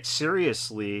taking it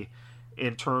seriously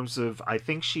in terms of, I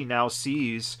think she now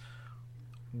sees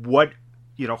what,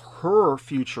 her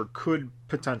future could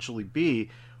potentially be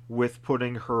with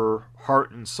putting her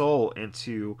heart and soul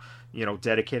into,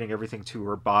 dedicating everything to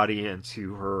her body and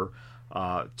to her,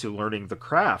 to learning the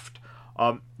craft.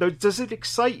 Does it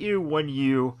excite you when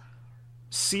you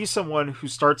see someone who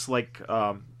starts like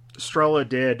Strella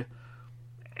did,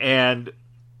 and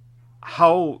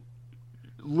how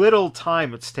little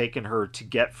time it's taken her to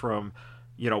get from,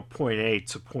 point A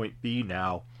to point B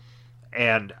now,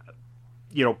 and,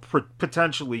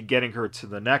 potentially getting her to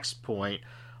the next point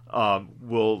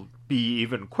will be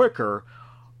even quicker?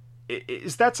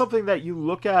 Is that something that you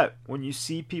look at when you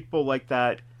see people like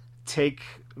that take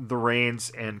the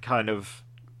reins and kind of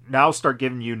now start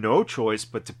giving you no choice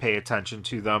but to pay attention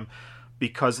to them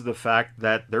because of the fact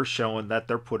that they're showing that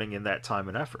they're putting in that time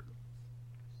and effort?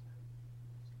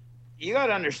 You got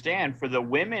to understand, for the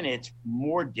women, it's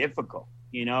more difficult.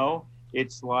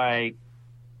 It's like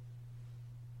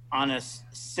on a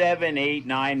 7, 8,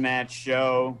 9 match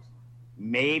show,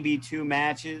 maybe 2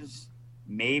 matches,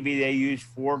 maybe they use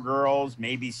 4 girls,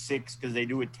 maybe 6 because they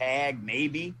do a tag,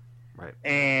 maybe. Right.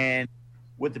 And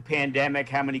with the pandemic,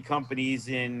 how many companies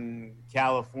in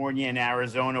California and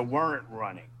Arizona weren't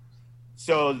running?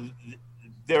 So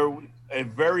there are a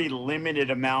very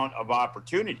limited amount of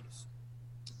opportunities.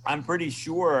 I'm pretty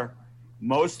sure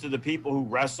most of the people who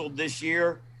wrestled this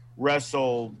year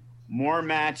wrestled more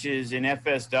matches in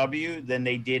FSW than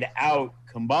they did out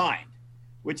combined,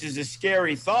 which is a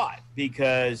scary thought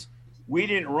because we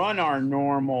didn't run our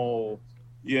normal,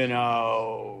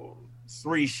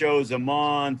 3 shows a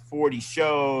month, 40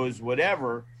 shows,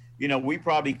 whatever. we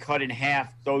probably cut in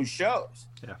half those shows.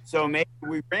 Yeah. So maybe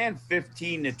we ran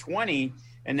 15 to 20,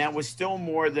 and that was still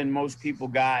more than most people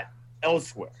got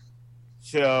elsewhere.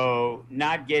 So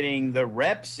not getting the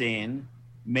reps in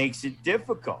makes it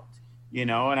difficult,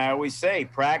 and I always say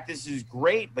practice is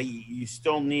great, but you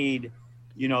still need,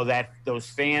 those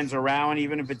fans around,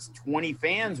 even if it's 20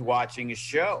 fans watching a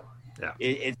show. Yeah.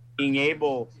 It's being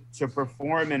able to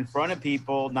perform in front of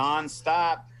people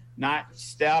nonstop, not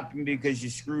stopping because you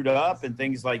screwed up and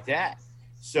things like that.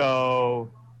 So,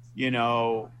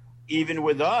 even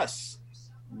with us,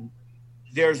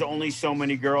 there's only so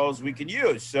many girls we can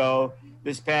use. So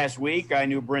this past week, I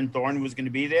knew Bryn Thorne was going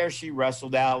to be there. She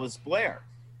wrestled Alice Blair.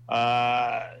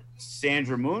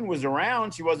 Sandra Moon was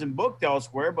around. She wasn't booked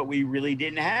elsewhere, but we really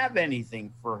didn't have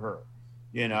anything for her.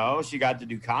 She got to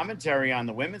do commentary on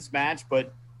the women's match,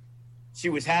 but she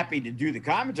was happy to do the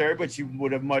commentary, but she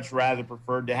would have much rather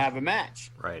preferred to have a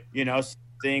match. Right.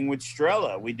 Thing with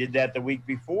Strella. We did that the week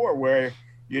before where,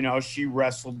 she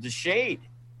wrestled the Shade.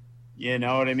 You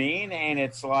know what I mean? And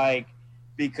it's like,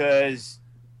 because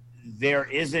there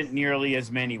isn't nearly as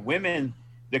many women,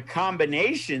 the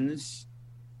combinations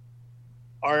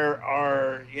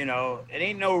are it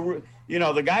ain't no,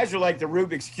 the guys are like the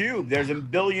Rubik's Cube. There's a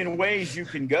billion ways you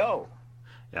can go.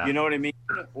 Yeah. You know what I mean?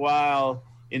 While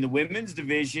in the women's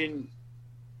division,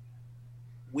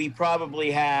 we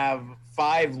probably have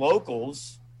 5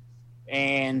 locals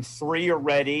and 3 are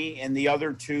ready and the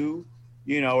other 2,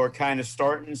 are kind of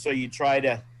starting. So you try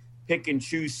to pick and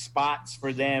choose spots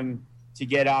for them to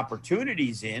get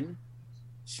opportunities in.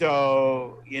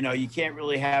 So, you can't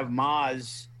really have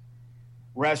Maz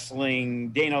wrestling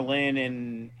Dana Lynn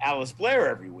and Alice Blair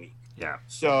every week. Yeah.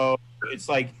 So it's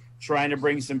like trying to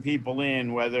bring some people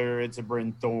in, whether it's a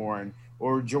Bryn Thorne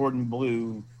or Jordan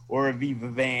Blue or a Viva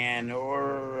Van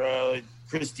or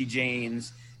Christy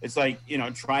Janes. It's like,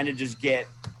 trying to just get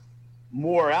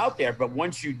more out there. But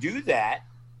once you do that,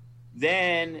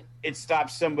 then it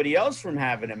stops somebody else from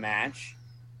having a match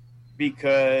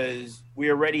because we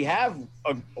already have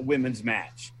a women's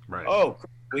match. Right. Oh,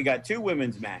 we got 2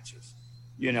 women's matches.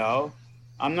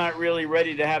 I'm not really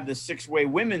ready to have the 6-way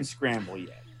women's scramble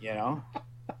yet, Yeah,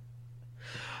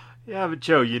 but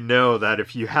Joe, that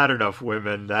if you had enough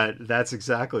women, that's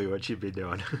exactly what you'd be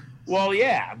doing. Well,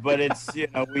 yeah, but it's,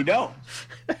 we don't.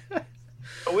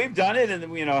 But we've done it and,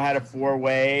 had a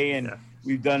 4-way and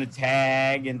we've done a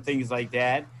tag and things like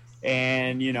that.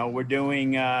 And, we're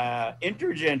doing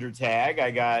intergender tag.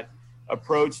 I got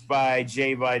approached by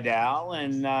Jay Vidal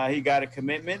and he got a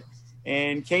commitment.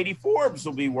 And Katie Forbes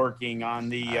will be working on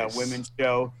the women's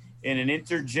show in an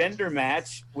intergender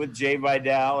match with Jay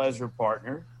Vidal as her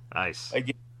partner. Nice.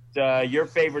 Against your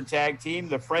favorite tag team,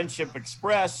 the Friendship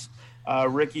Express,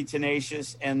 Ricky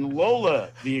Tenacious and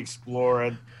Lola the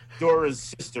Explorer, Dora's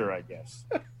sister, I guess.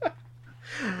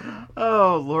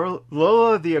 Oh,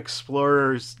 Lola the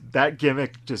Explorers, that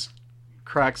gimmick just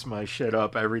cracks my shit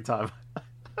up every time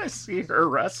I see her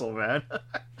wrestle, man.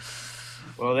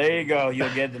 Well, there you go.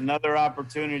 You'll get another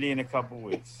opportunity in a couple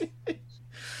weeks.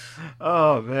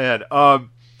 Oh, man.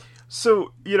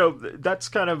 So, that's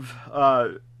kind of,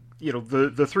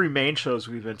 the 3 main shows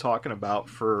we've been talking about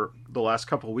for the last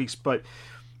couple of weeks. But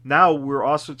now we're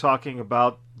also talking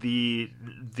about the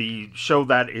show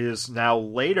that is now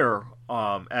later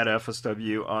at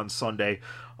FSW on Sunday.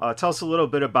 Tell us a little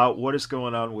bit about what is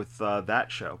going on with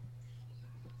that show.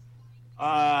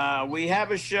 We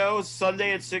have a show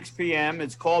Sunday at 6 p.m.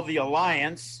 It's called The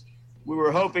Alliance. We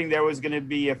were hoping there was going to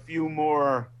be a few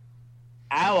more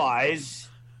allies,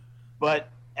 but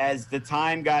as the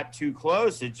time got too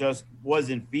close, it just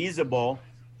wasn't feasible.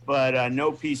 But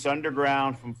No Peace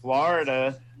Underground from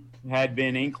Florida had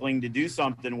been inkling to do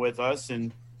something with us.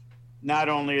 And not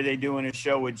only are they doing a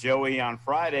show with Joey on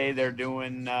Friday, they're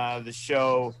doing the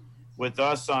show with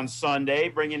us on Sunday,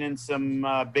 bringing in some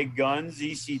big guns.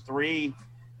 EC3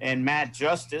 and Matt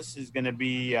Justice is going to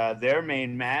be their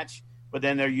main match, but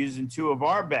then they're using 2 of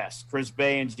our best, Chris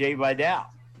Bay and Jay Vidal.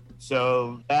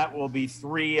 So that will be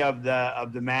 3 of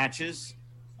the matches.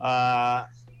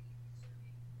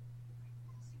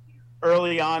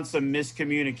 Early on, some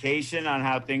miscommunication on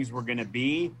how things were going to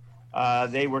be.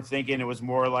 They were thinking it was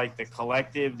more like the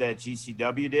collective that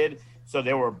GCW did. So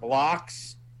there were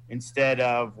blocks instead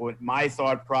of what my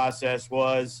thought process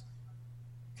was,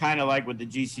 kind of like with the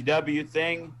GCW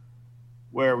thing,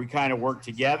 where we kind of work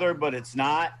together, but it's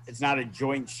not a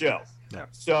joint show. No.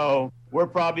 So we're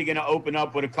probably going to open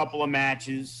up with a couple of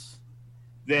matches.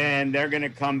 Then they're going to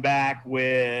come back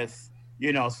with,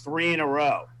 3 in a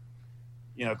row.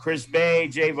 Chris Bay,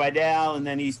 Jay Vidal, and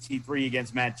then EC3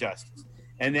 against Matt Justice.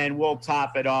 And then we'll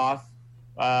top it off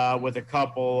with a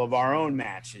couple of our own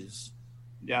matches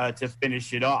to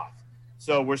finish it off.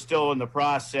 So we're still in the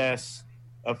process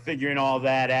of figuring all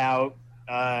that out,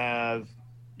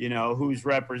 who's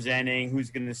representing, who's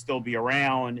going to still be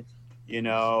around.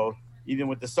 Even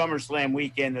with the SummerSlam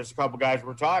weekend, there's a couple guys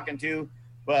we're talking to,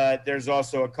 but there's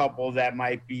also a couple that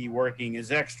might be working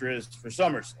as extras for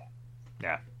SummerSlam.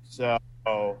 Yeah. So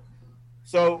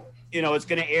it's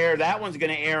going to air. That one's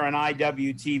going to air on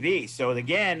IWTV. So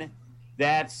again,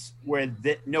 that's where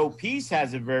No Peace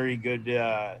has a very good,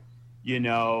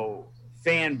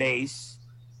 fan base.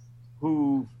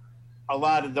 Who a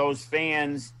lot of those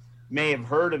fans may have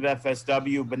heard of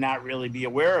FSW, but not really be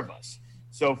aware of us.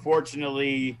 So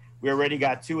fortunately, we already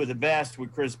got two of the best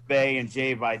with Chris Bay and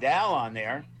Jay Vidal on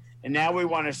there. And now we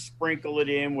want to sprinkle it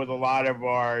in with a lot of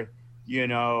our,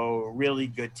 really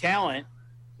good talent.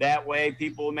 That way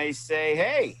people may say,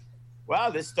 hey, wow,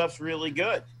 this stuff's really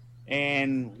good.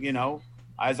 And,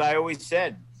 as I always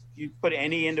said, you put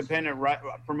any independent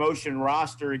promotion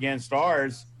roster against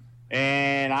ours,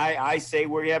 and I say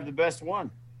we have the best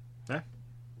one.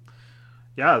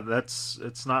 Yeah,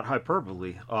 it's not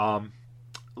hyperbole.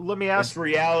 Let me ask.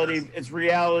 It's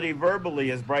reality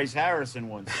verbally, as Bryce Harrison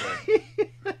once said.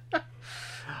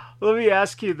 Let me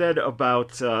ask you then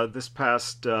about this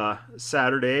past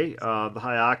Saturday, the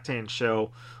High Octane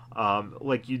show.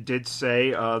 Like you did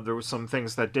say, there were some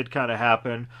things that did kind of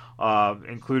happen,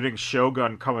 including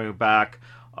Shogun coming back.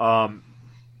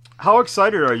 How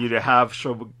excited are you to have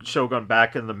Shogun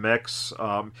back in the mix?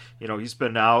 He's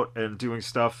been out and doing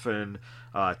stuff in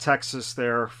Texas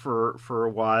there for a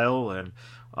while, and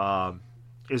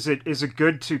is it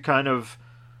good to kind of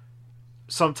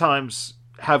sometimes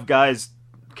have guys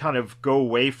kind of go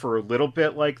away for a little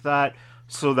bit like that,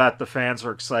 so that the fans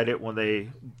are excited when they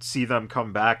see them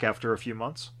come back after a few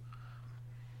months?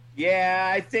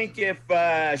 Yeah, I think if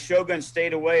Shogun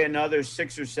stayed away another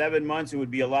 6 or 7 months, it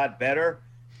would be a lot better.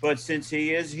 But since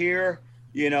he is here,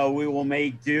 we will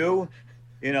make do,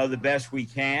 the best we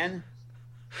can.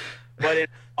 But in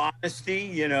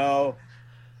honesty,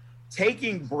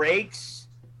 taking breaks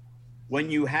when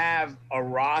you have a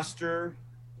roster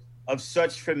of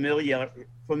such familiarity,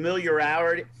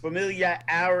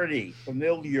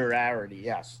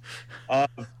 yes.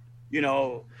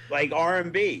 Like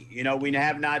R&B, we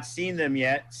have not seen them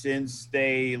yet since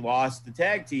they lost the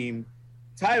tag team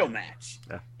title match.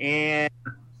 Yeah. And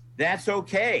that's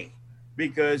okay,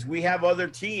 because we have other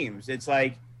teams. It's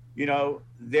like,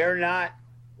 they're not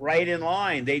right in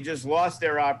line. They just lost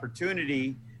their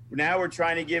opportunity. Now we're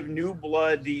trying to give new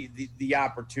blood the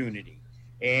opportunity.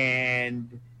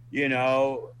 And,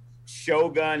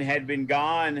 Shogun had been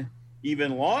gone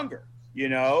even longer.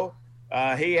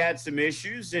 He had some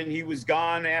issues, and he was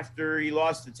gone after he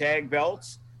lost the tag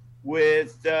belts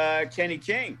with Kenny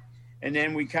King. And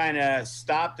then we kind of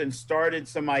stopped and started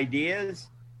some ideas.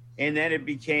 And then it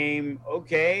became,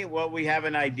 okay, well, we have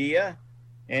an idea.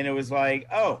 And it was like,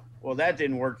 oh, well, that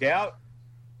didn't work out.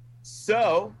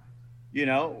 So,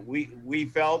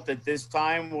 we felt that this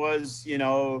time was,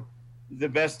 the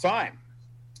best time.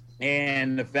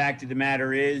 And the fact of the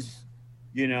matter is,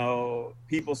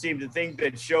 people seem to think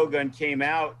that Shogun came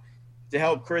out to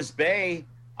help Chris Bay.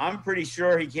 I'm pretty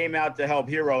sure he came out to help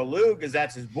Hero Lou, because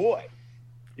that's his boy.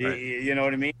 Right. You know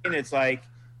what I mean? It's like,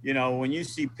 when you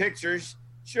see pictures,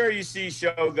 sure, you see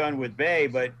Shogun with Bay,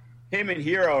 but him and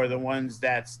Hero are the ones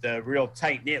that's the real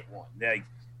tight-knit one.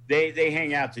 They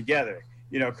hang out together.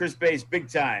 Chris Bay's big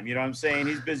time. You know what I'm saying?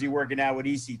 He's busy working out with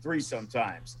EC3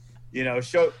 sometimes.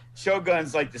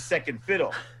 Shogun's like the second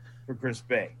fiddle for Chris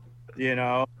Bay,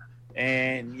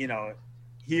 and,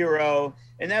 Hero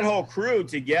and that whole crew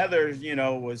together,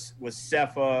 was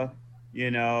Sepha,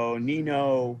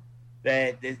 Nino,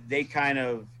 that they kind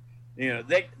of,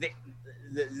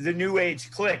 the new age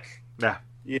clique, yeah,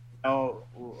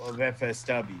 of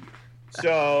FSW.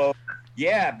 So,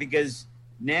 yeah, because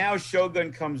now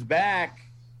Shogun comes back,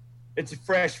 it's a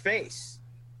fresh face.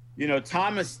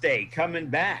 Thomas Day coming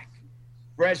back,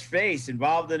 fresh face,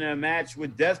 involved in a match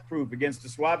with Death Proof against the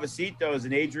Suavecitos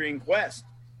and Adrian Quest.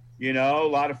 A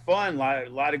lot of fun, a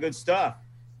lot of good stuff.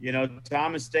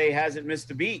 Thomas Day hasn't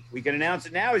missed a beat. We can announce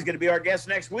it now. He's going to be our guest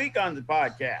next week on the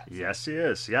podcast. Yes, he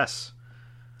is. Yes.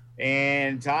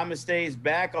 And Thomas Day is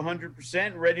back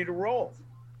 100%, ready to roll.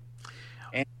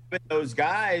 And those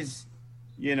guys,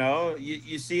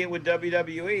 you see it with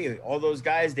WWE. All those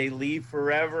guys, they leave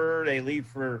forever. They leave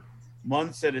for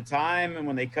months at a time. And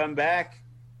when they come back,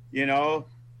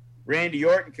 Randy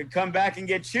Orton could come back and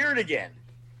get cheered again.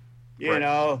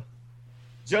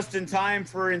 Just in time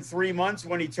for in 3 months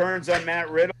when he turns on Matt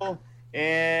Riddle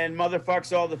and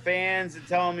motherfucks all the fans and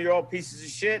tell them you're all pieces of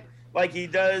shit. like he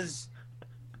does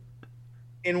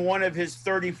in one of his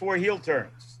 34 heel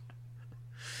turns.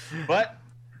 But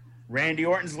Randy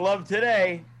Orton's loved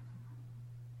today.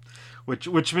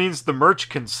 Which means the merch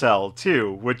can sell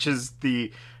too, which is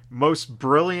the most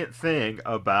brilliant thing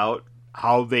about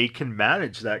how they can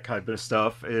manage that kind of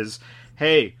stuff is,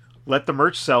 hey, let the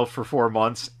merch sell for 4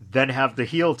 months, then have the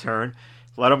heel turn,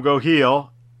 let him go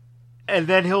heel, and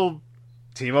then he'll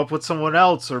team up with someone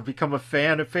else or become a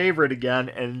favorite again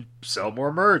and sell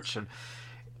more merch. And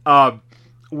I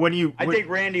think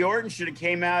Randy Orton should have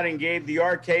came out and gave the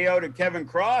RKO to Kevin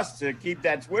Cross to keep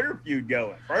that Twitter feud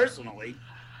going, personally.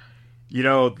 You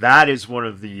know, that is one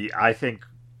of the, I think,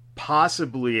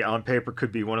 possibly on paper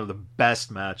could be one of the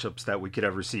best matchups that we could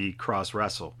ever see Cross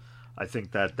wrestle. I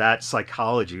think that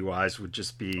psychology-wise would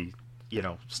just be,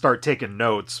 start taking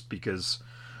notes, because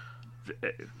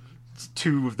it's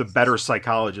two of the better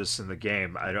psychologists in the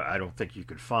game I don't think you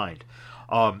could find.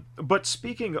 But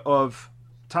speaking of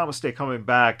Thomas Day coming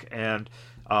back, and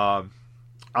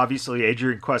obviously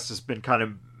Adrian Quest has been kind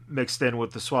of mixed in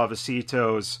with the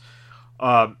Suavecitos.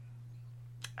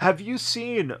 Have you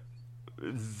seen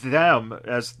them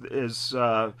as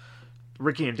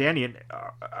Ricky and Danny? And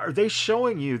are they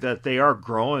showing you that they are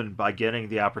growing by getting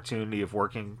the opportunity of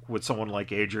working with someone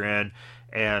like Adrian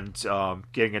and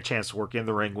getting a chance to work in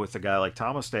the ring with a guy like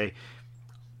Thomas Day?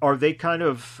 Are they kind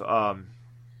of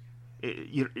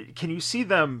can you see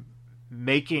them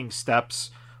making steps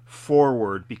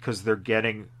forward because they're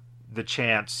getting the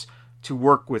chance to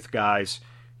work with guys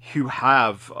who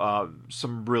have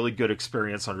some really good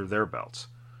experience under their belts?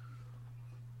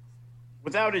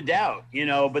 Without a doubt,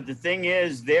 but the thing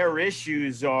is, their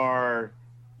issues are,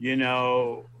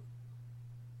 their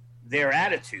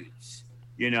attitudes,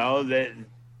 that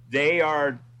they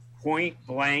are point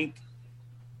blank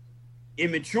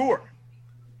immature.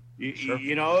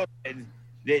 Sure.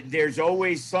 There's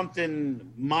always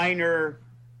something minor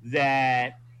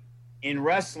that in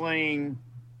wrestling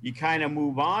you kind of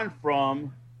move on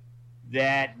from,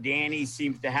 that Danny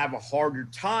seems to have a harder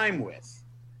time with.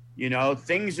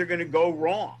 Things are going to go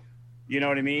wrong. You know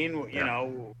what I mean? Yeah.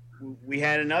 We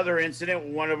had another incident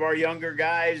with one of our younger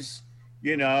guys,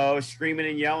 screaming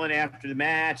and yelling after the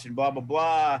match and blah, blah,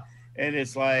 blah. And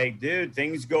it's like, dude,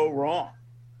 things go wrong.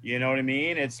 You know what I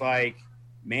mean? It's like,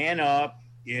 man up,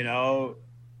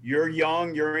 you're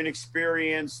young, you're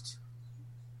inexperienced.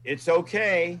 It's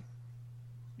okay.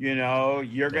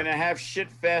 You're going to have shit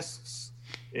fests.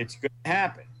 It's going to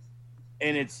happen.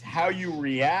 And it's how you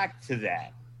react to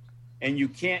that. And you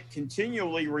can't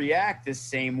continually react the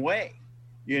same way.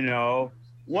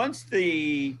 Once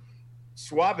the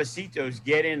Suavecitos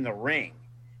get in the ring,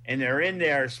 and they're in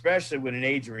there, especially with an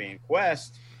Adrian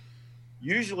Quest,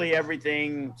 usually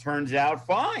everything turns out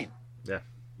fine. Yeah.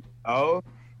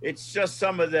 It's just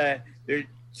there's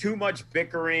too much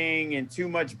bickering and too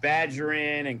much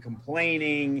badgering and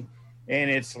complaining. And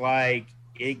it's like,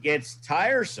 it gets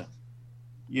tiresome,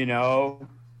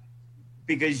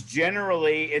 because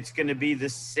generally it's going to be the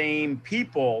same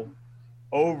people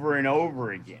over and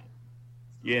over again,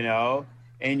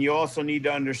 and you also need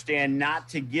to understand not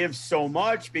to give so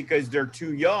much because they're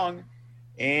too young,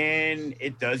 and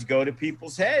it does go to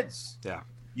people's heads. Yeah.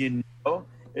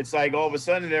 It's like all of a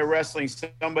sudden they're wrestling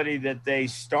somebody that they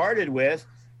started with,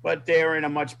 but they're in a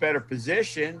much better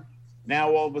position.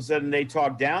 Now all of a sudden they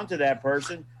talk down to that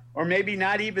person, or maybe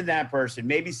not even that person,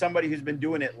 maybe somebody who's been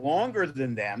doing it longer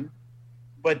than them,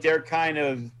 but they're kind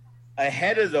of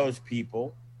ahead of those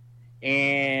people.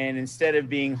 And instead of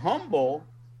being humble,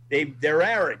 they're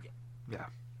arrogant. Yeah.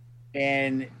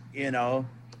 And,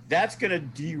 that's going to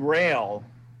derail,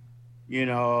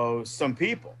 some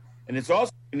people. And it's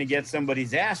also going to get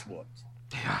somebody's ass whooped.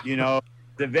 Yeah.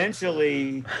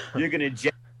 Eventually you're going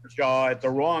to jaw at the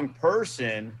wrong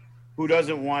person who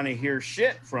doesn't want to hear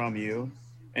shit from you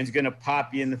and is going to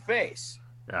pop you in the face.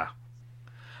 Yeah.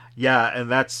 Yeah, and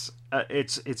that's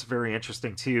it's very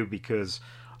interesting too, because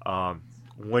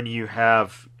when you're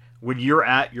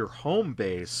at your home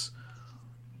base,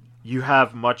 you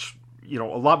have a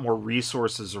lot more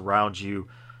resources around you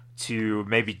to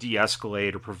maybe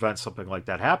de-escalate or prevent something like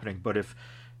that happening. But if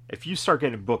you start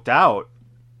getting booked out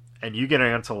and you get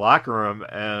into the locker room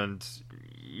and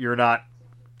you're not,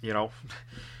 you're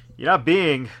not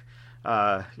being,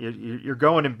 you're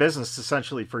going in business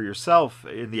essentially for yourself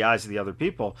in the eyes of the other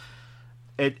people,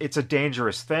 it's a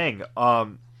dangerous thing.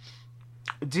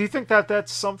 Do you think that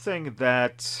that's something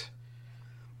that,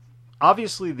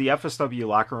 obviously the FSW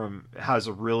locker room has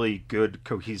a really good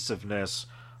cohesiveness,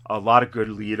 a lot of good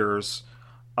leaders.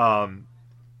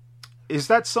 Is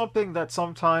that something that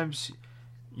sometimes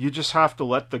you just have to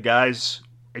let the guys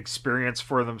experience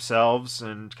for themselves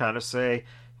and kind of say,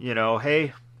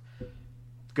 hey,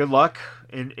 good luck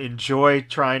and enjoy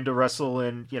trying to wrestle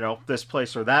in, this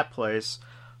place or that place.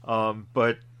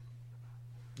 But,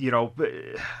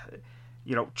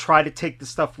 try to take the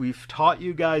stuff we've taught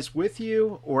you guys with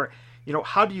you, or,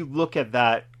 how do you look at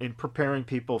that in preparing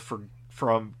people from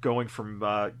going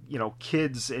from,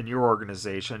 kids in your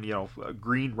organization,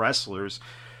 green wrestlers,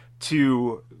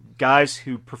 to guys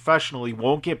who professionally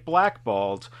won't get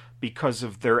blackballed because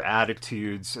of their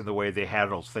attitudes and the way they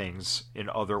handle things in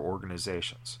other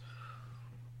organizations?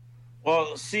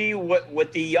 Well, see,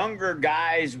 what the younger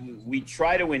guys, we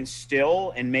try to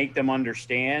instill and make them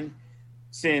understand,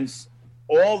 since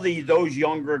those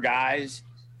younger guys,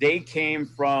 they came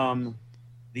from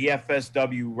the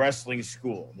FSW wrestling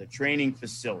school, the training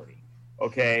facility,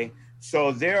 okay?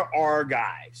 So there are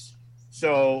guys.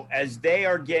 So as they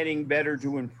are getting better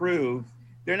to improve,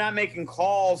 they're not making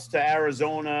calls to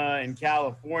Arizona and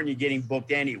California getting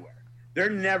booked anywhere. They're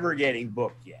never getting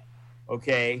booked yet,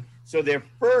 okay? So their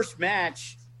first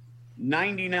match,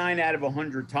 99 out of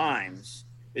 100 times,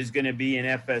 is going to be in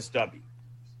FSW.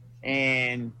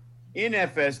 And in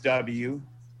FSW,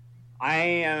 I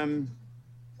am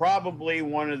probably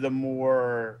one of the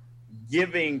more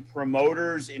giving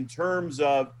promoters in terms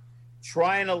of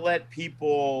trying to let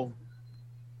people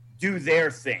do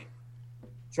their thing,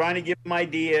 trying to give them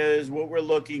ideas, what we're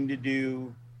looking to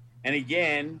do. And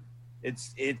again,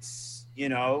 it's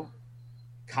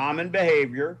common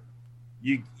behavior.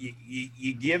 You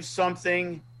give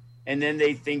something, and then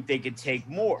they think they could take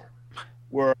more.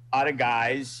 Where a lot of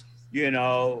guys,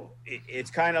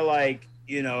 it's kind of like,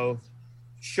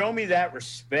 show me that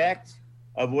respect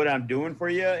of what I'm doing for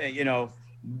you.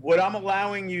 What I'm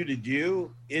allowing you to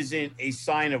do isn't a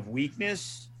sign of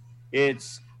weakness.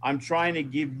 I'm trying to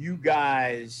give you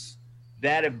guys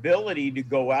that ability to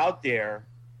go out there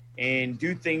and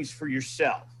do things for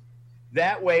yourself.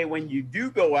 That way, when you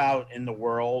do go out in the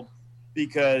world,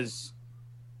 because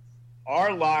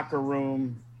our locker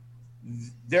room,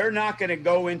 they're not going to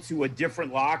go into a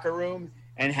different locker room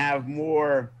and have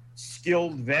more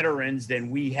skilled veterans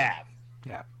than we have.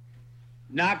 Yeah.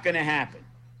 Not going to happen.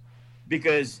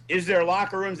 Because is there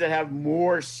locker rooms that have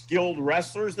more skilled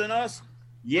wrestlers than us?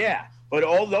 Yeah. But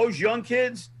all those young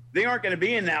kids, they aren't going to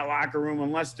be in that locker room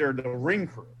unless they're the ring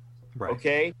crew. Right.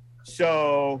 Okay?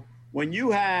 So when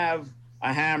you have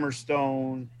a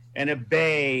Hammerstone and a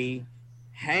Bay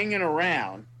hanging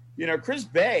around, Chris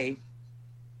Bay,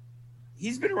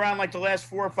 he's been around like the last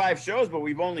 4 or 5 shows, but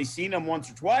we've only seen him once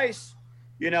or twice.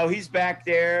 He's back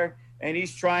there and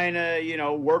he's trying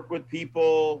to, work with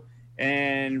people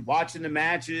and watching the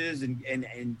matches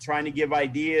and trying to give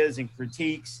ideas and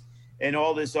critiques and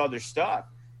all this other stuff.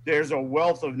 There's a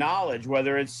wealth of knowledge,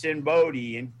 whether it's Sin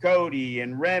Bodhi and Cody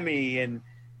and Remy and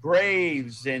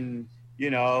Graves and,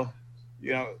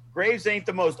 Graves ain't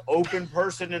the most open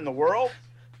person in the world.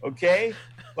 Okay.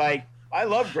 Like, I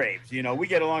love Graves. We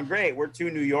get along great. We're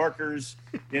 2 New Yorkers,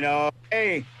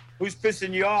 hey, who's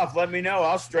pissing you off? Let me know.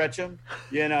 I'll stretch him,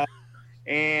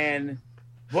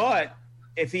 but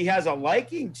if he has a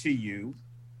liking to you,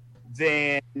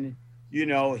 then,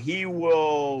 he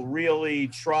will really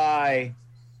try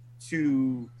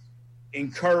to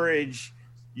encourage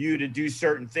you to do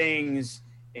certain things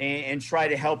and try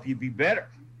to help you be better,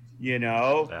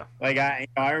 Yeah. Like I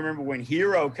remember when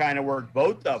Hero kind of worked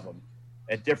both of them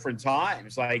at different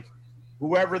times. Like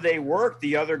whoever they worked,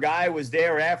 the other guy was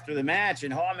there after the match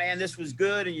and, oh man, this was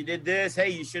good. And you did this. Hey,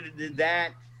 you should have did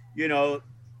that.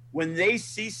 When they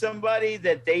see somebody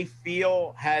that they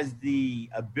feel has the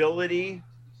ability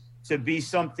to be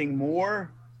something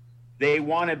more, they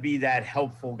want to be that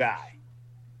helpful guy,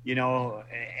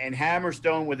 and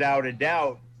Hammerstone, without a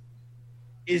doubt,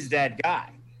 is that guy,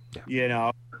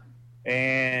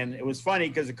 and it was funny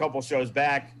because a couple shows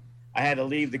back, I had to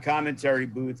leave the commentary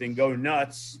booth and go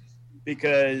nuts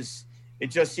because it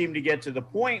just seemed to get to the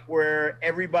point where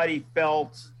everybody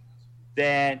felt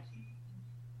that,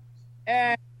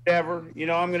 whatever,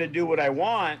 I'm going to do what I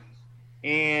want.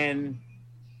 And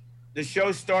the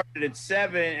show started at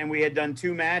 7 and we had done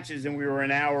 2 matches and we were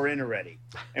an hour in already.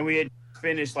 And we had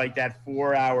finished like that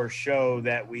 4-hour show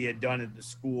that we had done at the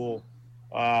school,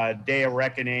 Day of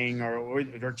Reckoning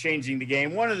or Changing the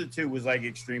Game. One of the 2 was like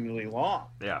extremely long.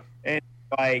 Yeah. And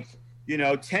like,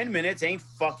 10 minutes ain't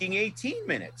fucking 18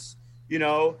 minutes.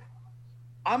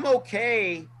 I'm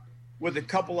okay with a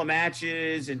couple of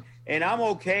matches and I'm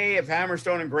okay if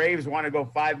Hammerstone and Graves want to go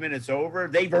 5 minutes over.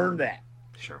 They've earned that.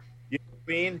 Sure. You know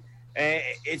what I mean?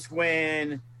 It's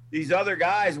when these other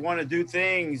guys want to do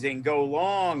things and go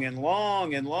long and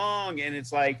long and long. And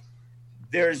it's like,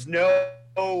 there's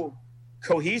no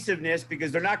cohesiveness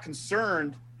because they're not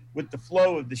concerned with the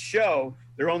flow of the show.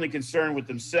 They're only concerned with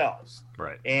themselves.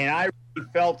 Right. And I really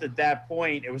felt at that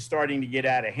point it was starting to get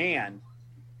out of hand.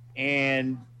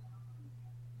 And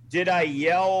did I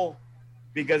yell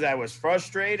because I was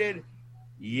frustrated?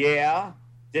 Yeah.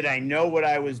 Did I know what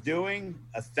I was doing?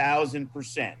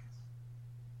 1,000%.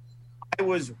 I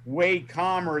was way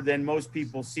calmer than most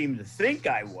people seem to think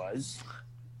I was.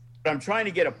 But I'm trying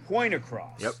to get a point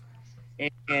across. Yep.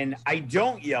 And I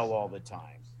don't yell all the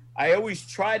time. I always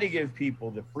try to give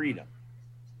people the freedom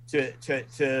to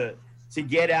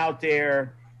get out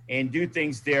there and do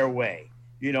things their way.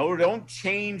 You know, don't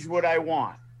change what I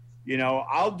want. You know,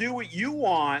 I'll do what you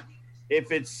want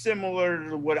if it's similar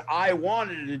to what I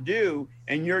wanted to do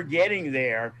and you're getting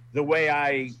there the way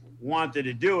I wanted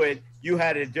to do it. You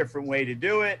had a different way to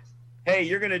do it. Hey,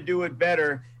 you're going to do it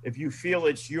better if you feel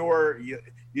it's you're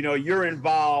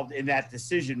involved in that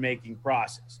decision-making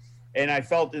process. And I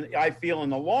feel in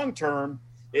the long term,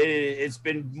 it's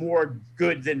been more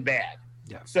good than bad.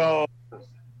 Yeah. So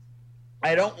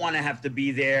I don't want to have to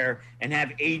be there and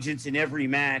have agents in every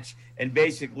match and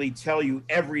basically tell you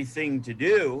everything to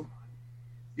do.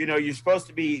 You know, you're supposed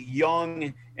to be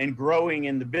young and growing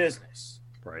in the business.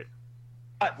 Right.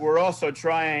 But we're also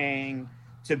trying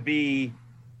to be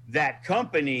that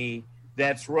company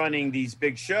that's running these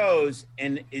big shows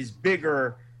and is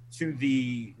bigger to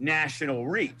the national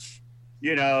reach.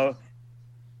 You know,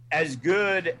 as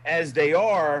good as they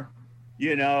are,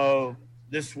 you know,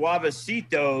 the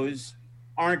Suavecitos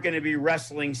aren't going to be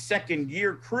wrestling second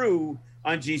gear crew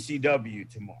on GCW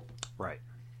tomorrow. Right.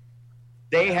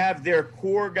 They have their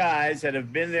core guys that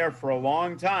have been there for a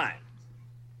long time.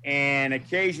 And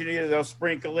occasionally they'll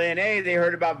sprinkle in, hey, they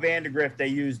heard about Vandegrift, they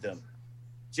used them.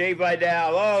 Jay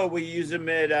Vidal, oh, we use him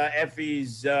at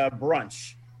Effie's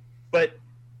brunch. But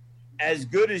as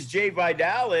good as Jay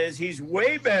Vidal is, he's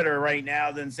way better right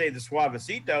now than, say, the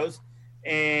Suavecitos.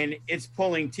 And it's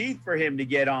pulling teeth for him to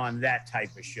get on that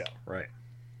type of show. Right.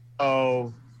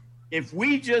 So if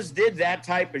we just did that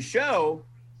type of show,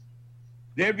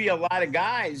 there'd be a lot of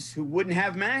guys who wouldn't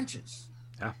have matches.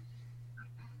 Yeah.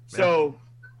 So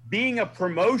being a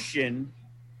promotion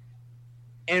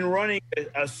and running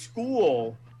a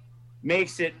school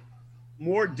makes it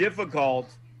more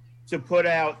difficult to put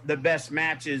out the best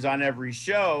matches on every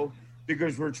show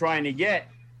because we're trying to get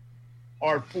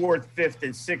our 4th, 5th,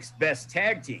 and 6th best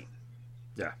tag team.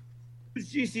 Yeah.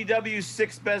 Who's GCW's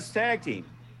 6th best tag team?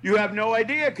 You have no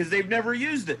idea because they've never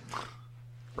used it.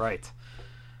 Right.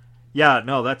 Yeah,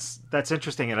 no, that's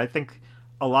interesting. And I think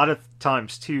a lot of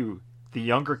times, too, the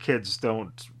younger kids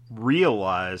don't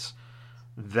realize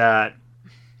that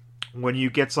when you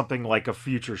get something like a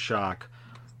Future Shock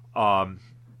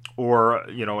or,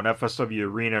 you know, an FSW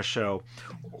arena show,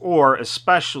 or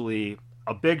especially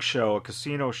a big show, a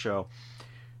casino show,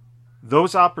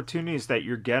 those opportunities that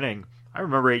you're getting, I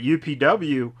remember at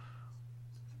UPW,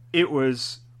 it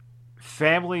was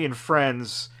family and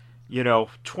friends, you know,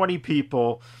 20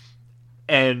 people,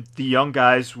 and the young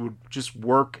guys would just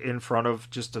work in front of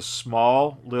just a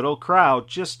small little crowd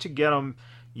just to get them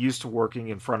used to working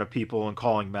in front of people and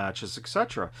calling matches,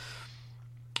 etc.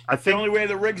 I think the only way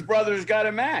the Riggs brothers got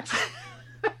a match.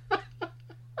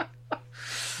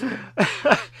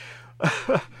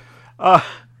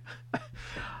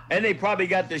 And they probably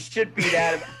got the shit beat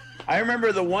out of. I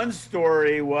remember the one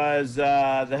story was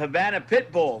the Havana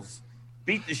Pitbulls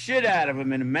beat the shit out of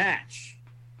them in a match.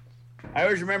 I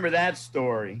always remember that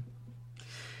story.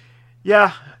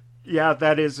 Yeah,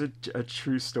 that is a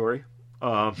true story.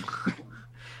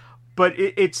 But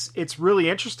it's really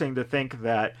interesting to think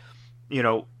that, you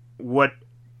know, what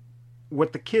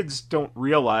the kids don't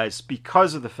realize,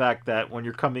 because of the fact that when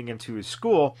you're coming into a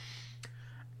school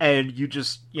and you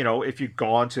just, you know, if you've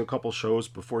gone to a couple shows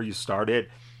before you started,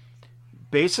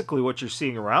 basically what you're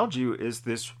seeing around you is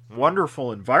this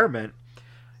wonderful environment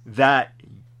that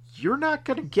you're not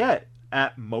going to get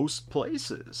at most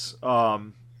places,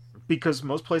 because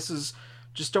most places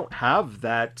just don't have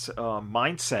that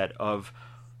mindset of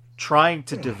trying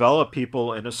to develop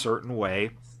people in a certain way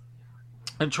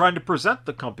and trying to present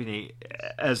the company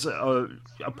as a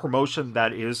promotion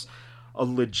that is a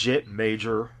legit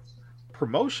major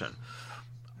promotion.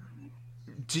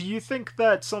 Do you think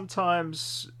that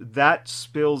sometimes that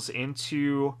spills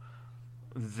into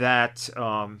that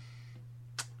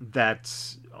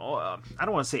I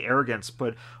don't want to say arrogance,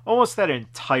 but almost that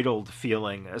entitled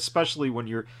feeling, especially when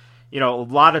you're, you know, a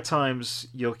lot of times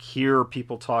you'll hear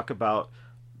people talk about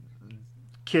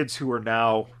kids who are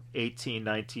now 18,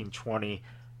 19, 20,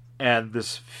 and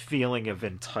this feeling of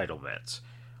entitlement.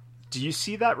 Do you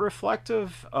see that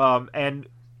reflective? And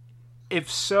if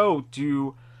so,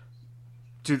 do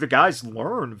the guys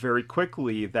learn very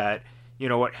quickly that, you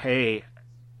know what, hey,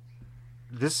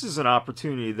 this is an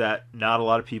opportunity that not a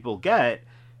lot of people get,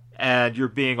 and you're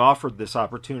being offered this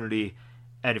opportunity,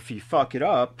 and if you fuck it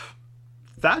up,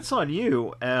 that's on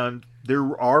you, and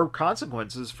there are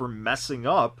consequences for messing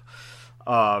up,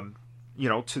 you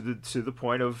know, to the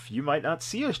point of you might not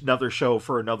see another show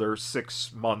for another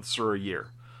 6 months or a year.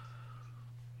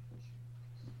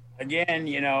 Again,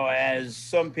 you know, as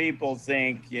some people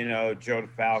think, you know, Joe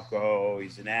DeFalco,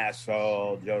 he's an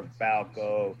asshole. Joe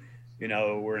DeFalco, you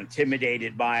know, we're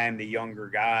intimidated by him, the younger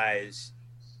guys.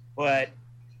 But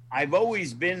I've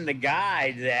always been the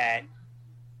guy that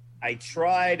I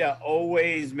try to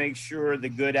always make sure the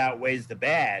good outweighs the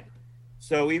bad.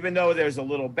 So even though there's a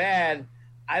little bad,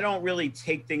 I don't really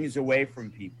take things away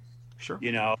from people. Sure.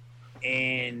 You know,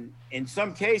 and in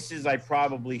some cases, I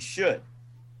probably should.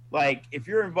 Like, if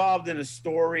you're involved in a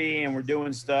story and we're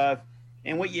doing stuff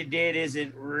and what you did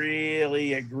isn't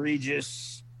really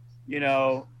egregious, you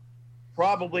know,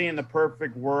 probably in the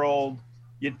perfect world,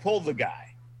 you'd pull the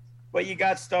guy. But you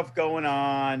got stuff going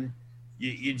on.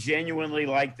 You genuinely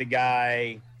like the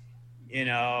guy. You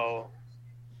know,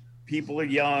 people are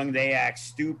young. They act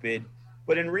stupid.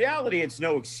 But in reality, it's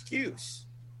no excuse.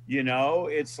 You know,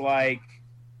 it's like,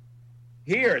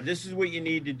 here, this is what you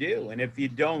need to do. And if you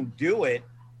don't do it,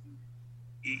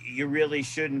 you really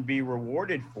shouldn't be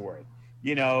rewarded for it.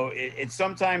 You know, it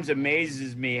sometimes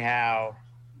amazes me how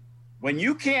when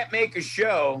you can't make a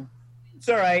show, it's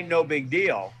all right, no big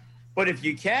deal. But if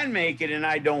you can make it and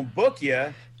I don't book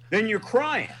you, then you're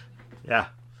crying. Yeah.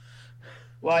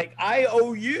 Like, I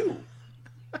owe you.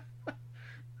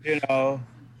 You know,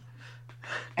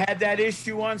 had that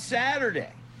issue on Saturday.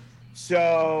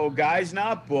 So, guys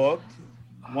not booked,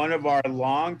 one of our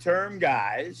long-term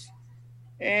guys,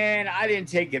 and I didn't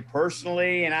take it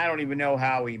personally, and I don't even know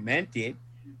how he meant it.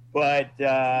 But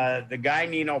the guy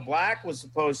Nino Black was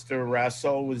supposed to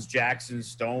wrestle was Jackson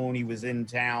Stone. He was in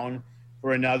town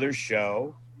for another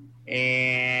show.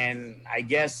 And I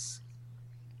guess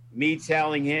me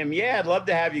telling him, yeah, I'd love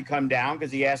to have you come down,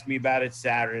 because he asked me about it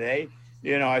Saturday.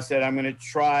 You know, I said, I'm going to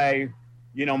try,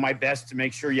 you know, my best to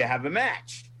make sure you have a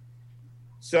match.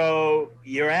 So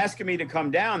you're asking me to come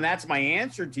down. That's my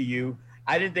answer to you.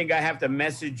 I didn't think I have to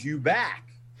message you back.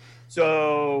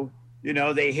 So, you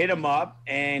know, they hit him up,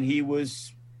 and he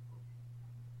was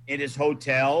in his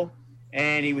hotel,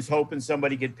 and he was hoping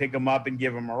somebody could pick him up and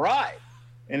give him a ride.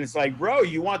 And it's like, bro,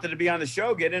 you wanted to be on the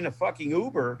show, get in a fucking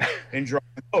Uber and drive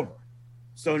over.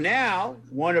 So now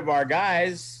one of our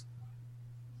guys,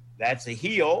 that's a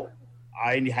heel.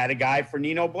 I had a guy for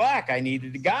Nino Black. I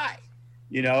needed a guy,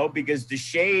 you know, because the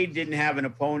Shade didn't have an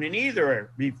opponent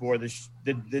either before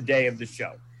the day of the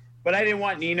show. But I didn't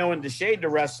want Nino and the Shade to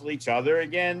wrestle each other.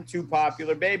 Again, two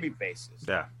popular baby faces.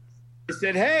 Yeah. I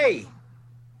said, hey,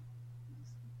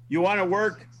 you want to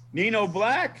work Nino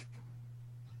Black?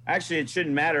 Actually, it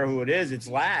shouldn't matter who it is. It's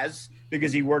Laz,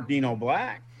 because he worked Nino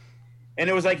Black. And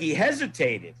it was like he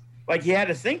hesitated. Like he had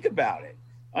to think about it.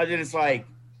 And it's like,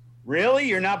 really?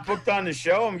 You're not booked on the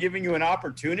show? I'm giving you an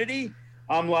opportunity?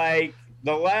 I'm like,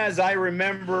 the Laz I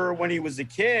remember when he was a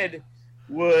kid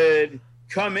would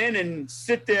come in and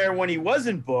sit there when he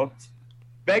wasn't booked,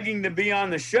 begging to be on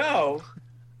the show.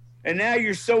 And now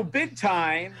you're so big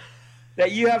time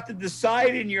that you have to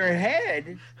decide in your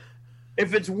head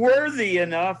if it's worthy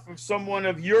enough of someone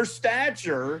of your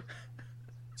stature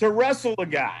to wrestle a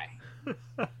guy.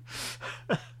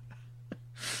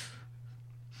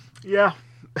 Yeah.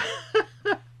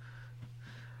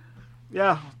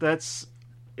 Yeah, it's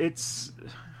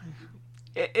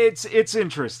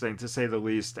interesting, to say the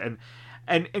least.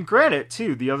 And granted,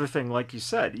 too, the other thing, like you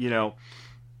said, you know,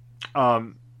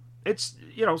 it's,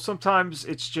 you know, sometimes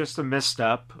it's just a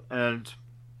misstep, and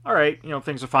all right, you know,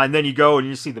 things are fine. Then you go and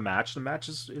you see the match. The match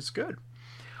is good.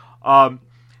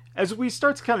 As we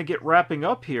start to kind of get wrapping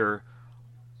up here,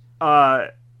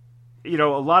 you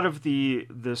know, a lot of the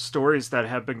stories that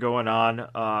have been going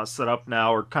on set up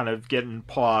now are kind of getting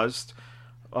paused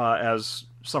as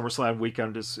SummerSlam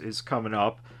weekend is coming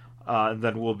up, and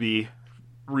then we'll be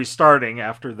restarting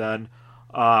after then.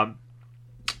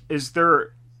 Is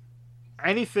there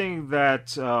anything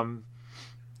that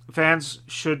fans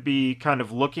should be kind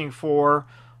of looking for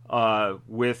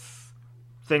with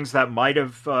things that might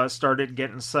have started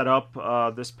getting set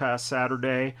up this past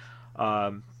Saturday?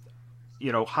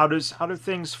 You know, how do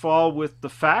things fall with the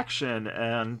faction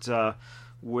and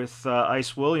with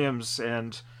Ice Williams,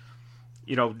 and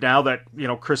you know, now that, you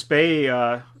know, Chris Bay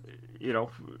you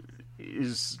know,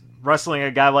 is wrestling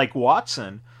a guy like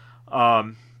Watson,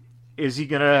 is he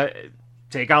gonna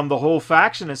take on the whole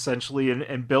faction essentially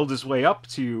and build his way up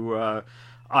to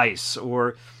Ice?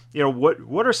 Or,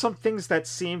 what are some things that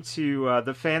seem to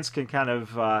the fans can kind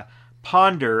of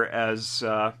ponder as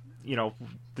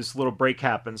this little break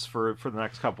happens for the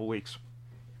next couple weeks?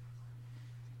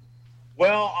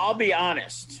 Well, I'll be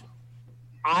honest.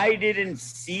 I didn't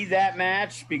see that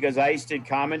match because Ice did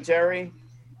commentary,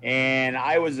 and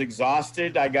I was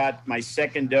exhausted. I got my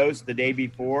second dose the day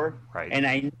before, right, and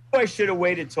I knew I should have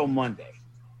waited till Monday.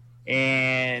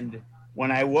 And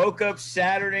when I woke up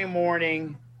Saturday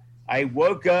morning, I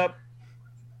woke up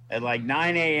at like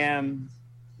 9 a.m.,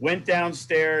 went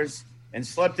downstairs, and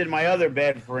slept in my other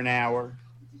bed for an hour,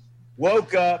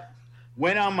 woke up,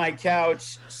 went on my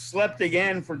couch, slept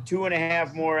again for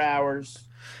 2.5 more hours.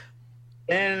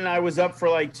 Then I was up for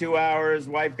like 2 hours.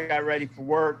 Wife got ready for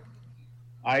work.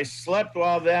 I slept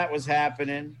while that was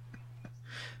happening.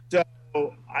 So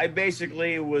I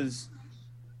basically was,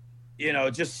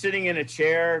 just sitting in a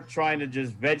chair trying to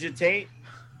just vegetate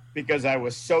because I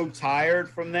was so tired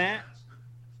from that.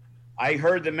 I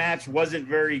heard the match wasn't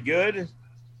very good.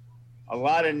 A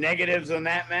lot of negatives on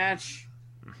that match,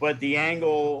 but the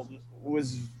angle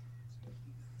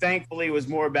thankfully was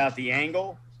more about the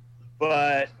angle.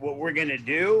 But what we're going to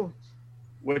do,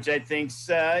 which I think's,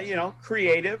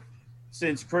 creative,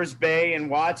 since Chris Bay and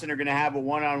Watson are going to have a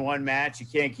one-on-one match, you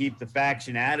can't keep the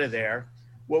faction out of there.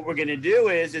 What we're going to do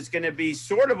is it's going to be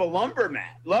sort of a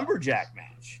lumberjack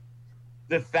match.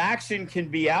 The faction can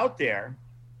be out there,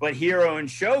 but Hero and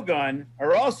Shogun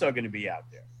are also going to be out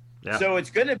there. Yeah. So it's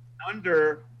going to be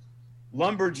under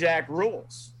lumberjack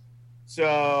rules.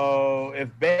 So if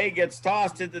Bay gets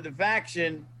tossed into the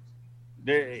faction,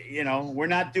 we're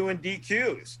not doing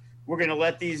DQs. We're going to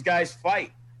let these guys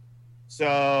fight.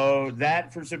 So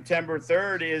that for September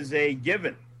 3rd is a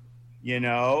given,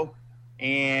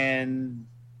 and,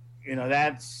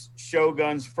 that's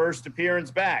Shogun's first appearance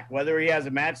back. Whether he has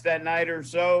a match that night or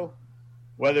so,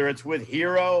 whether it's with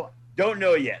Hero, don't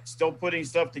know yet. Still putting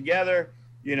stuff together,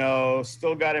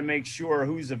 still got to make sure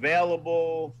who's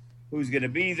available, who's going to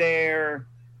be there,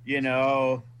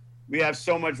 We have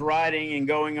so much riding and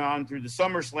going on through the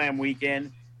SummerSlam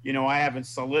weekend. I haven't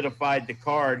solidified the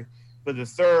card for the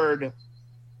 3rd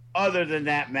other than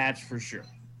that match for sure.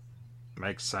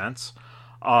 Makes sense.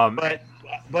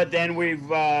 But then we've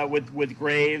with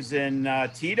Graves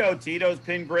and Tito's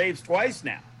pinned Graves twice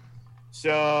now.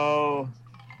 So,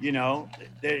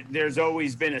 there's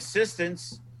always been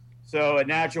assistance. So at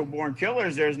Natural Born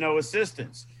Killers, there's no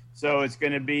assistance. So it's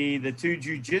going to be the two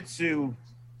jiu-jitsu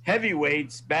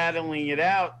heavyweights battling it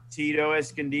out, Tito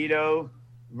Escondido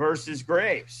versus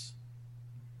Graves.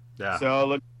 Yeah. So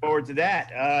look forward to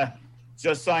that.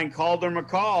 Just signed Calder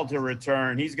McCall to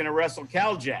return. He's going to wrestle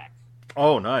Caljak.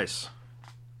 Oh, nice.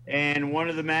 And one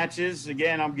of the matches,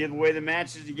 again, I'm giving away the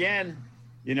matches again,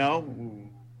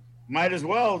 might as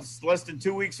well. It's less than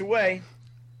 2 weeks away.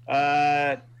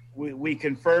 We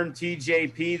confirmed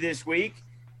TJP this week,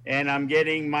 and I'm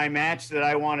getting my match that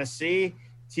I want to see.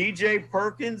 TJ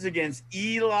Perkins against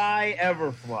Eli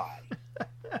Everfly.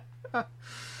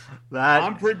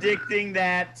 I'm predicting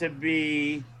that to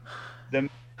be the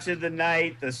match of the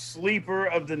night, the sleeper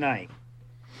of the night.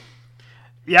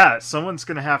 Yeah, someone's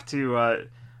going to have to...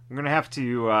 I'm going to have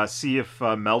to see if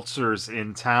Meltzer's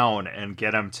in town and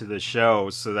get him to the show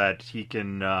so that he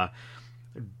can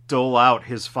dole out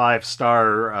his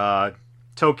 5-star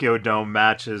Tokyo Dome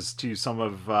matches to some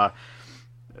of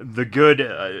the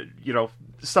good,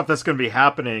 stuff that's going to be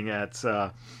happening at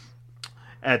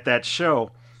that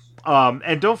show.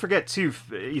 And don't forget, too,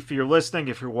 if you're listening,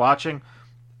 if you're watching,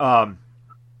 we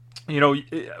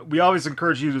always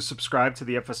encourage you to subscribe to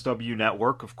the FSW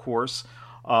network, of course.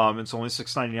 It's only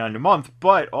 $6.99 a month,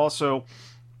 but also,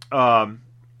 I'm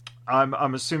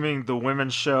assuming the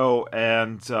women's show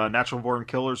and Natural Born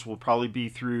Killers will probably be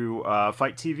through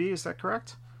Fight TV. Is that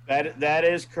correct? That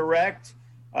is correct.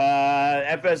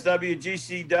 FSW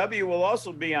GCW will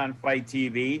also be on Fight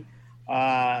TV,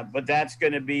 but that's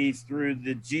going to be through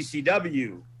the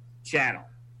GCW channel.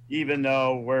 Even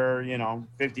though we're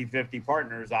 50-50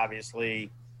 partners,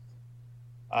 obviously.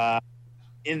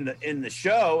 In the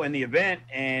show, in the event,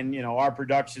 and our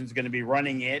production's going to be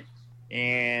running it,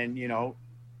 and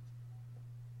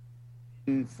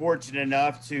fortunate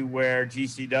enough to where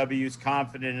GCW is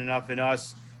confident enough in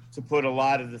us to put a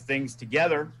lot of the things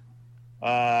together.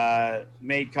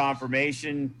 Made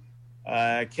confirmation.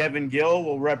 Kevin Gill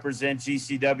will represent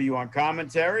GCW on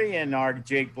commentary, and our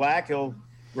Jake Black, he'll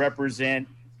represent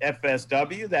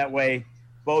FSW. That way,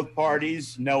 both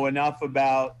parties know enough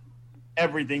about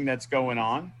everything that's going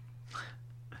on,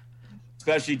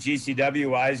 especially GCW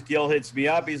wise. Gil hits me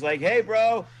up. He's like, "Hey,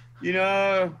 bro, you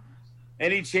know,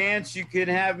 any chance you could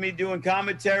have me doing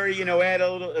commentary, you know, add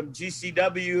a little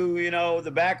GCW, you know,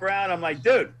 the background? I'm like,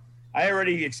 dude, I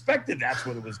already expected that's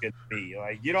what it was going to be.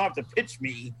 Like, you don't have to pitch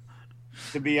me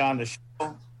to be on the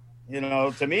show. You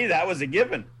know, to me, that was a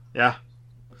given. Yeah.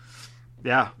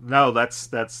 Yeah, no, that's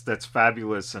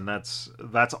fabulous, and that's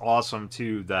awesome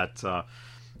too. That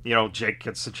you know, Jake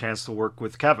gets the chance to work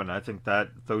with Kevin. I think that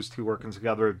those two working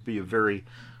together would be a very,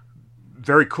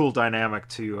 very cool dynamic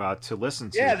to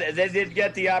listen to. Yeah, they did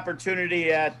get the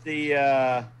opportunity at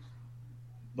the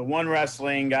one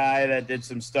wrestling guy that did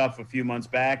some stuff a few months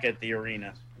back at the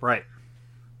arena. Right.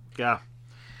 Yeah,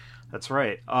 that's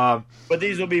right. But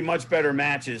these will be much better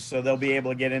matches, so they'll be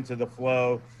able to get into the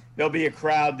flow. There'll be a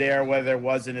crowd there where there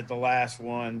wasn't at the last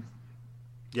one.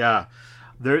 Yeah.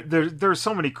 There's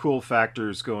so many cool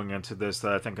factors going into this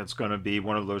that I think it's going to be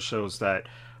one of those shows that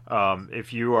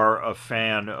if you are a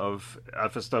fan of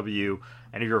FSW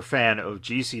and if you're a fan of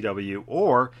GCW,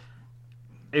 or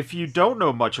if you don't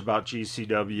know much about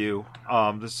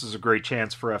GCW, this is a great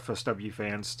chance for FSW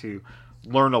fans to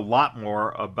learn a lot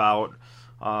more about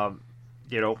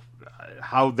you know,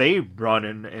 how they run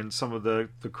and some of the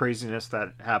craziness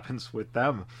that happens with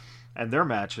them and their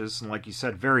matches. And like you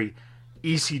said, very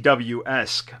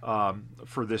ECW-esque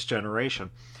for this generation.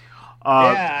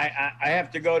 Yeah, I have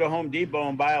to go to Home Depot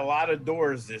and buy a lot of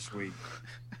doors this week.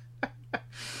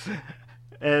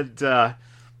 And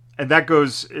that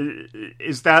goes,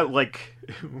 is that like,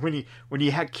 when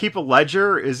you keep a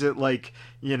ledger, is it like,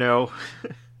 you know,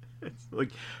 it's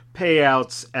like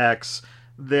payouts X,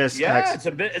 this yeah, X,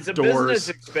 it's a doors. business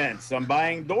expense. I'm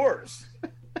buying doors.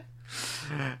 You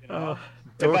know?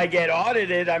 If Door- I get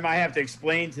audited, I might have to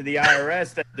explain to the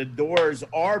IRS that the doors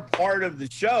are part of the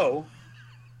show.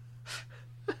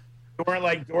 They weren't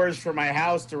like doors for my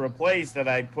house to replace that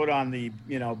I put on the,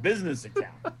 you know, business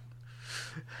account.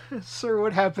 Sir,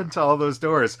 what happened to all those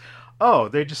doors? Oh,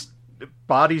 they just,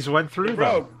 bodies went through them.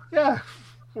 Broke. Yeah.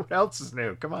 What else is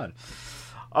new? Come on.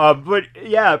 But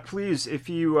yeah, please, if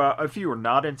you are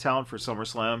not in town for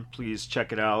SummerSlam, please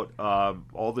check it out.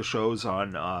 All the shows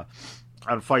on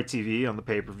Fight TV on the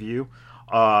pay-per-view.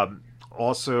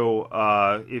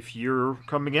 Also, if you're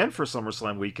coming in for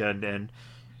SummerSlam weekend and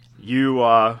you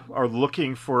are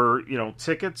looking for, you know,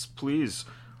 tickets, please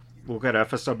look at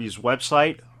FSW's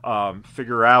website.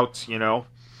 Figure out, you know,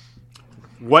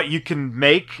 what you can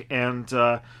make, and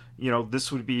you know,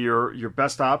 this would be your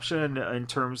best option in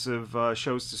terms of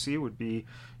shows to see. Would be,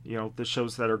 you know, the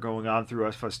shows that are going on through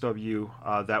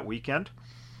FSW that weekend.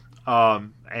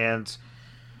 And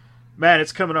man,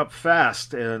 it's coming up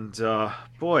fast, and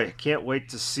boy, I can't wait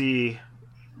to see,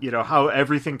 you know, how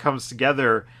everything comes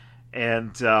together.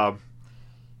 And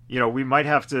you know, we might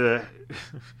have to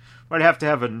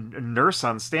have a nurse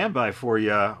on standby for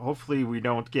you. Hopefully we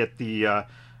don't get the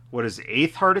what is it,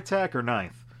 8th heart attack or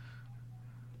 9th?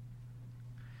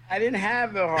 I didn't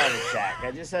have a heart attack.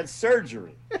 I just had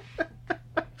surgery.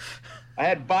 I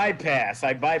had bypass.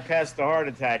 I bypassed the heart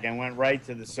attack and went right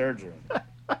to the surgery.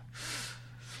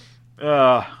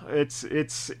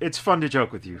 It's fun to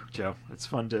joke with you, Joe. It's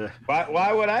fun to.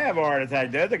 Why would I have a heart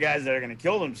attack? They're the guys that are going to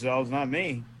kill themselves, not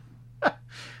me.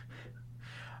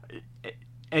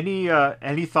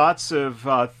 Any thoughts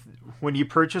of when you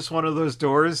purchase one of those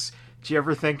doors? Do you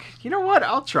ever think, you know what?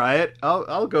 I'll try it.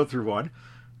 I'll go through one.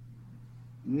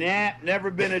 Nah, never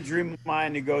been a dream of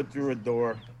mine to go through a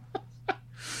door.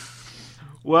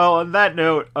 Well, on that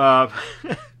note, I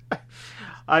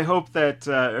hope that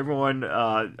everyone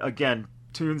again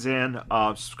tunes in,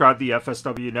 subscribe to the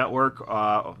FSW network.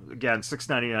 Again,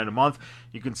 $6.99 a month.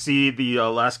 You can see the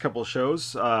last couple of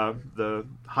shows, the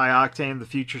High Octane, the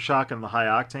Future Shock, and the High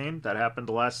Octane that happened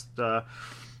the last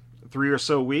 3 or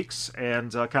so weeks,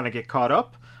 and kind of get caught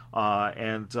up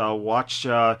and watch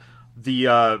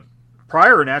the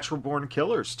prior Natural Born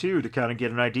Killers too, to kind of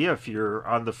get an idea. If you're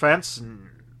on the fence and,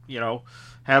 you know,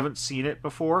 haven't seen it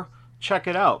before, check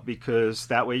it out, because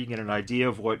that way you get an idea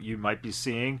of what you might be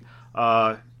seeing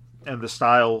and the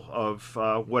style of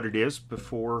what it is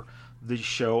before the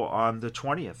show on the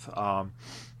 20th.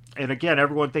 And again,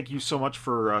 everyone, thank you so much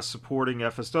for supporting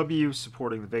FSW,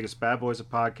 supporting the biggest bad boys of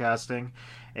podcasting.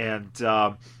 And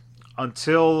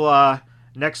until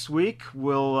next week,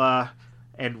 we'll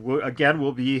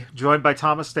be joined by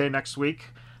Thomas Day next week.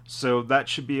 So that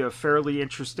should be a fairly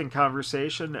interesting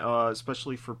conversation,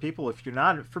 especially for people if you're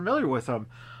not familiar with him.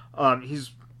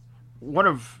 He's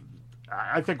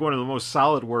I think one of the most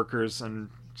solid workers, and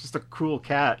just a cool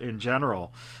cat in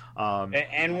general.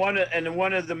 And one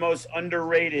of the most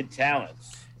underrated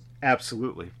talents.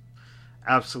 Absolutely.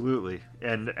 Absolutely,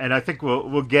 and I think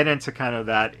we'll get into kind of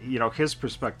that, his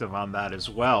perspective on that as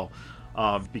well,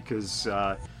 because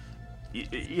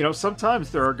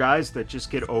sometimes there are guys that just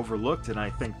get overlooked, and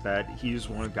I think that he's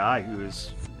one guy who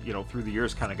is, through the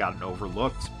years kind of gotten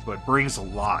overlooked, but brings a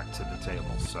lot to the table.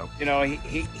 So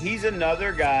he's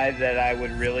another guy that I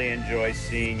would really enjoy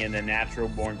seeing in the Natural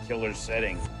Born Killer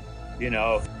setting.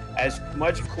 As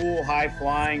much cool high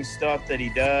flying stuff that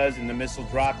he does, and the missile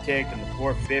drop kick and the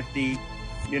 450,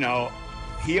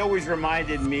 he always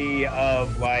reminded me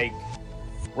of like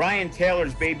Ryan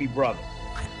Taylor's baby brother.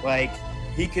 Like,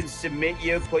 he could submit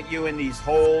you, put you in these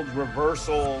holds,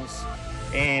 reversals,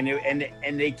 and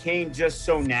they came just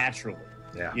so naturally.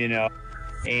 Yeah.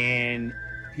 And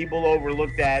people overlook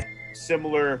that,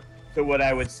 similar to what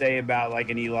I would say about like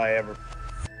an Eli Everett.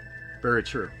 Very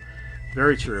true.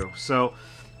 Very true. So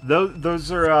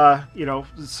those are,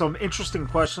 some interesting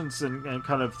questions and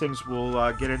kind of things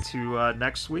we'll get into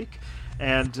next week.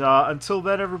 And until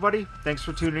then, everybody, thanks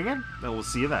for tuning in, and we'll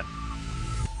see you then.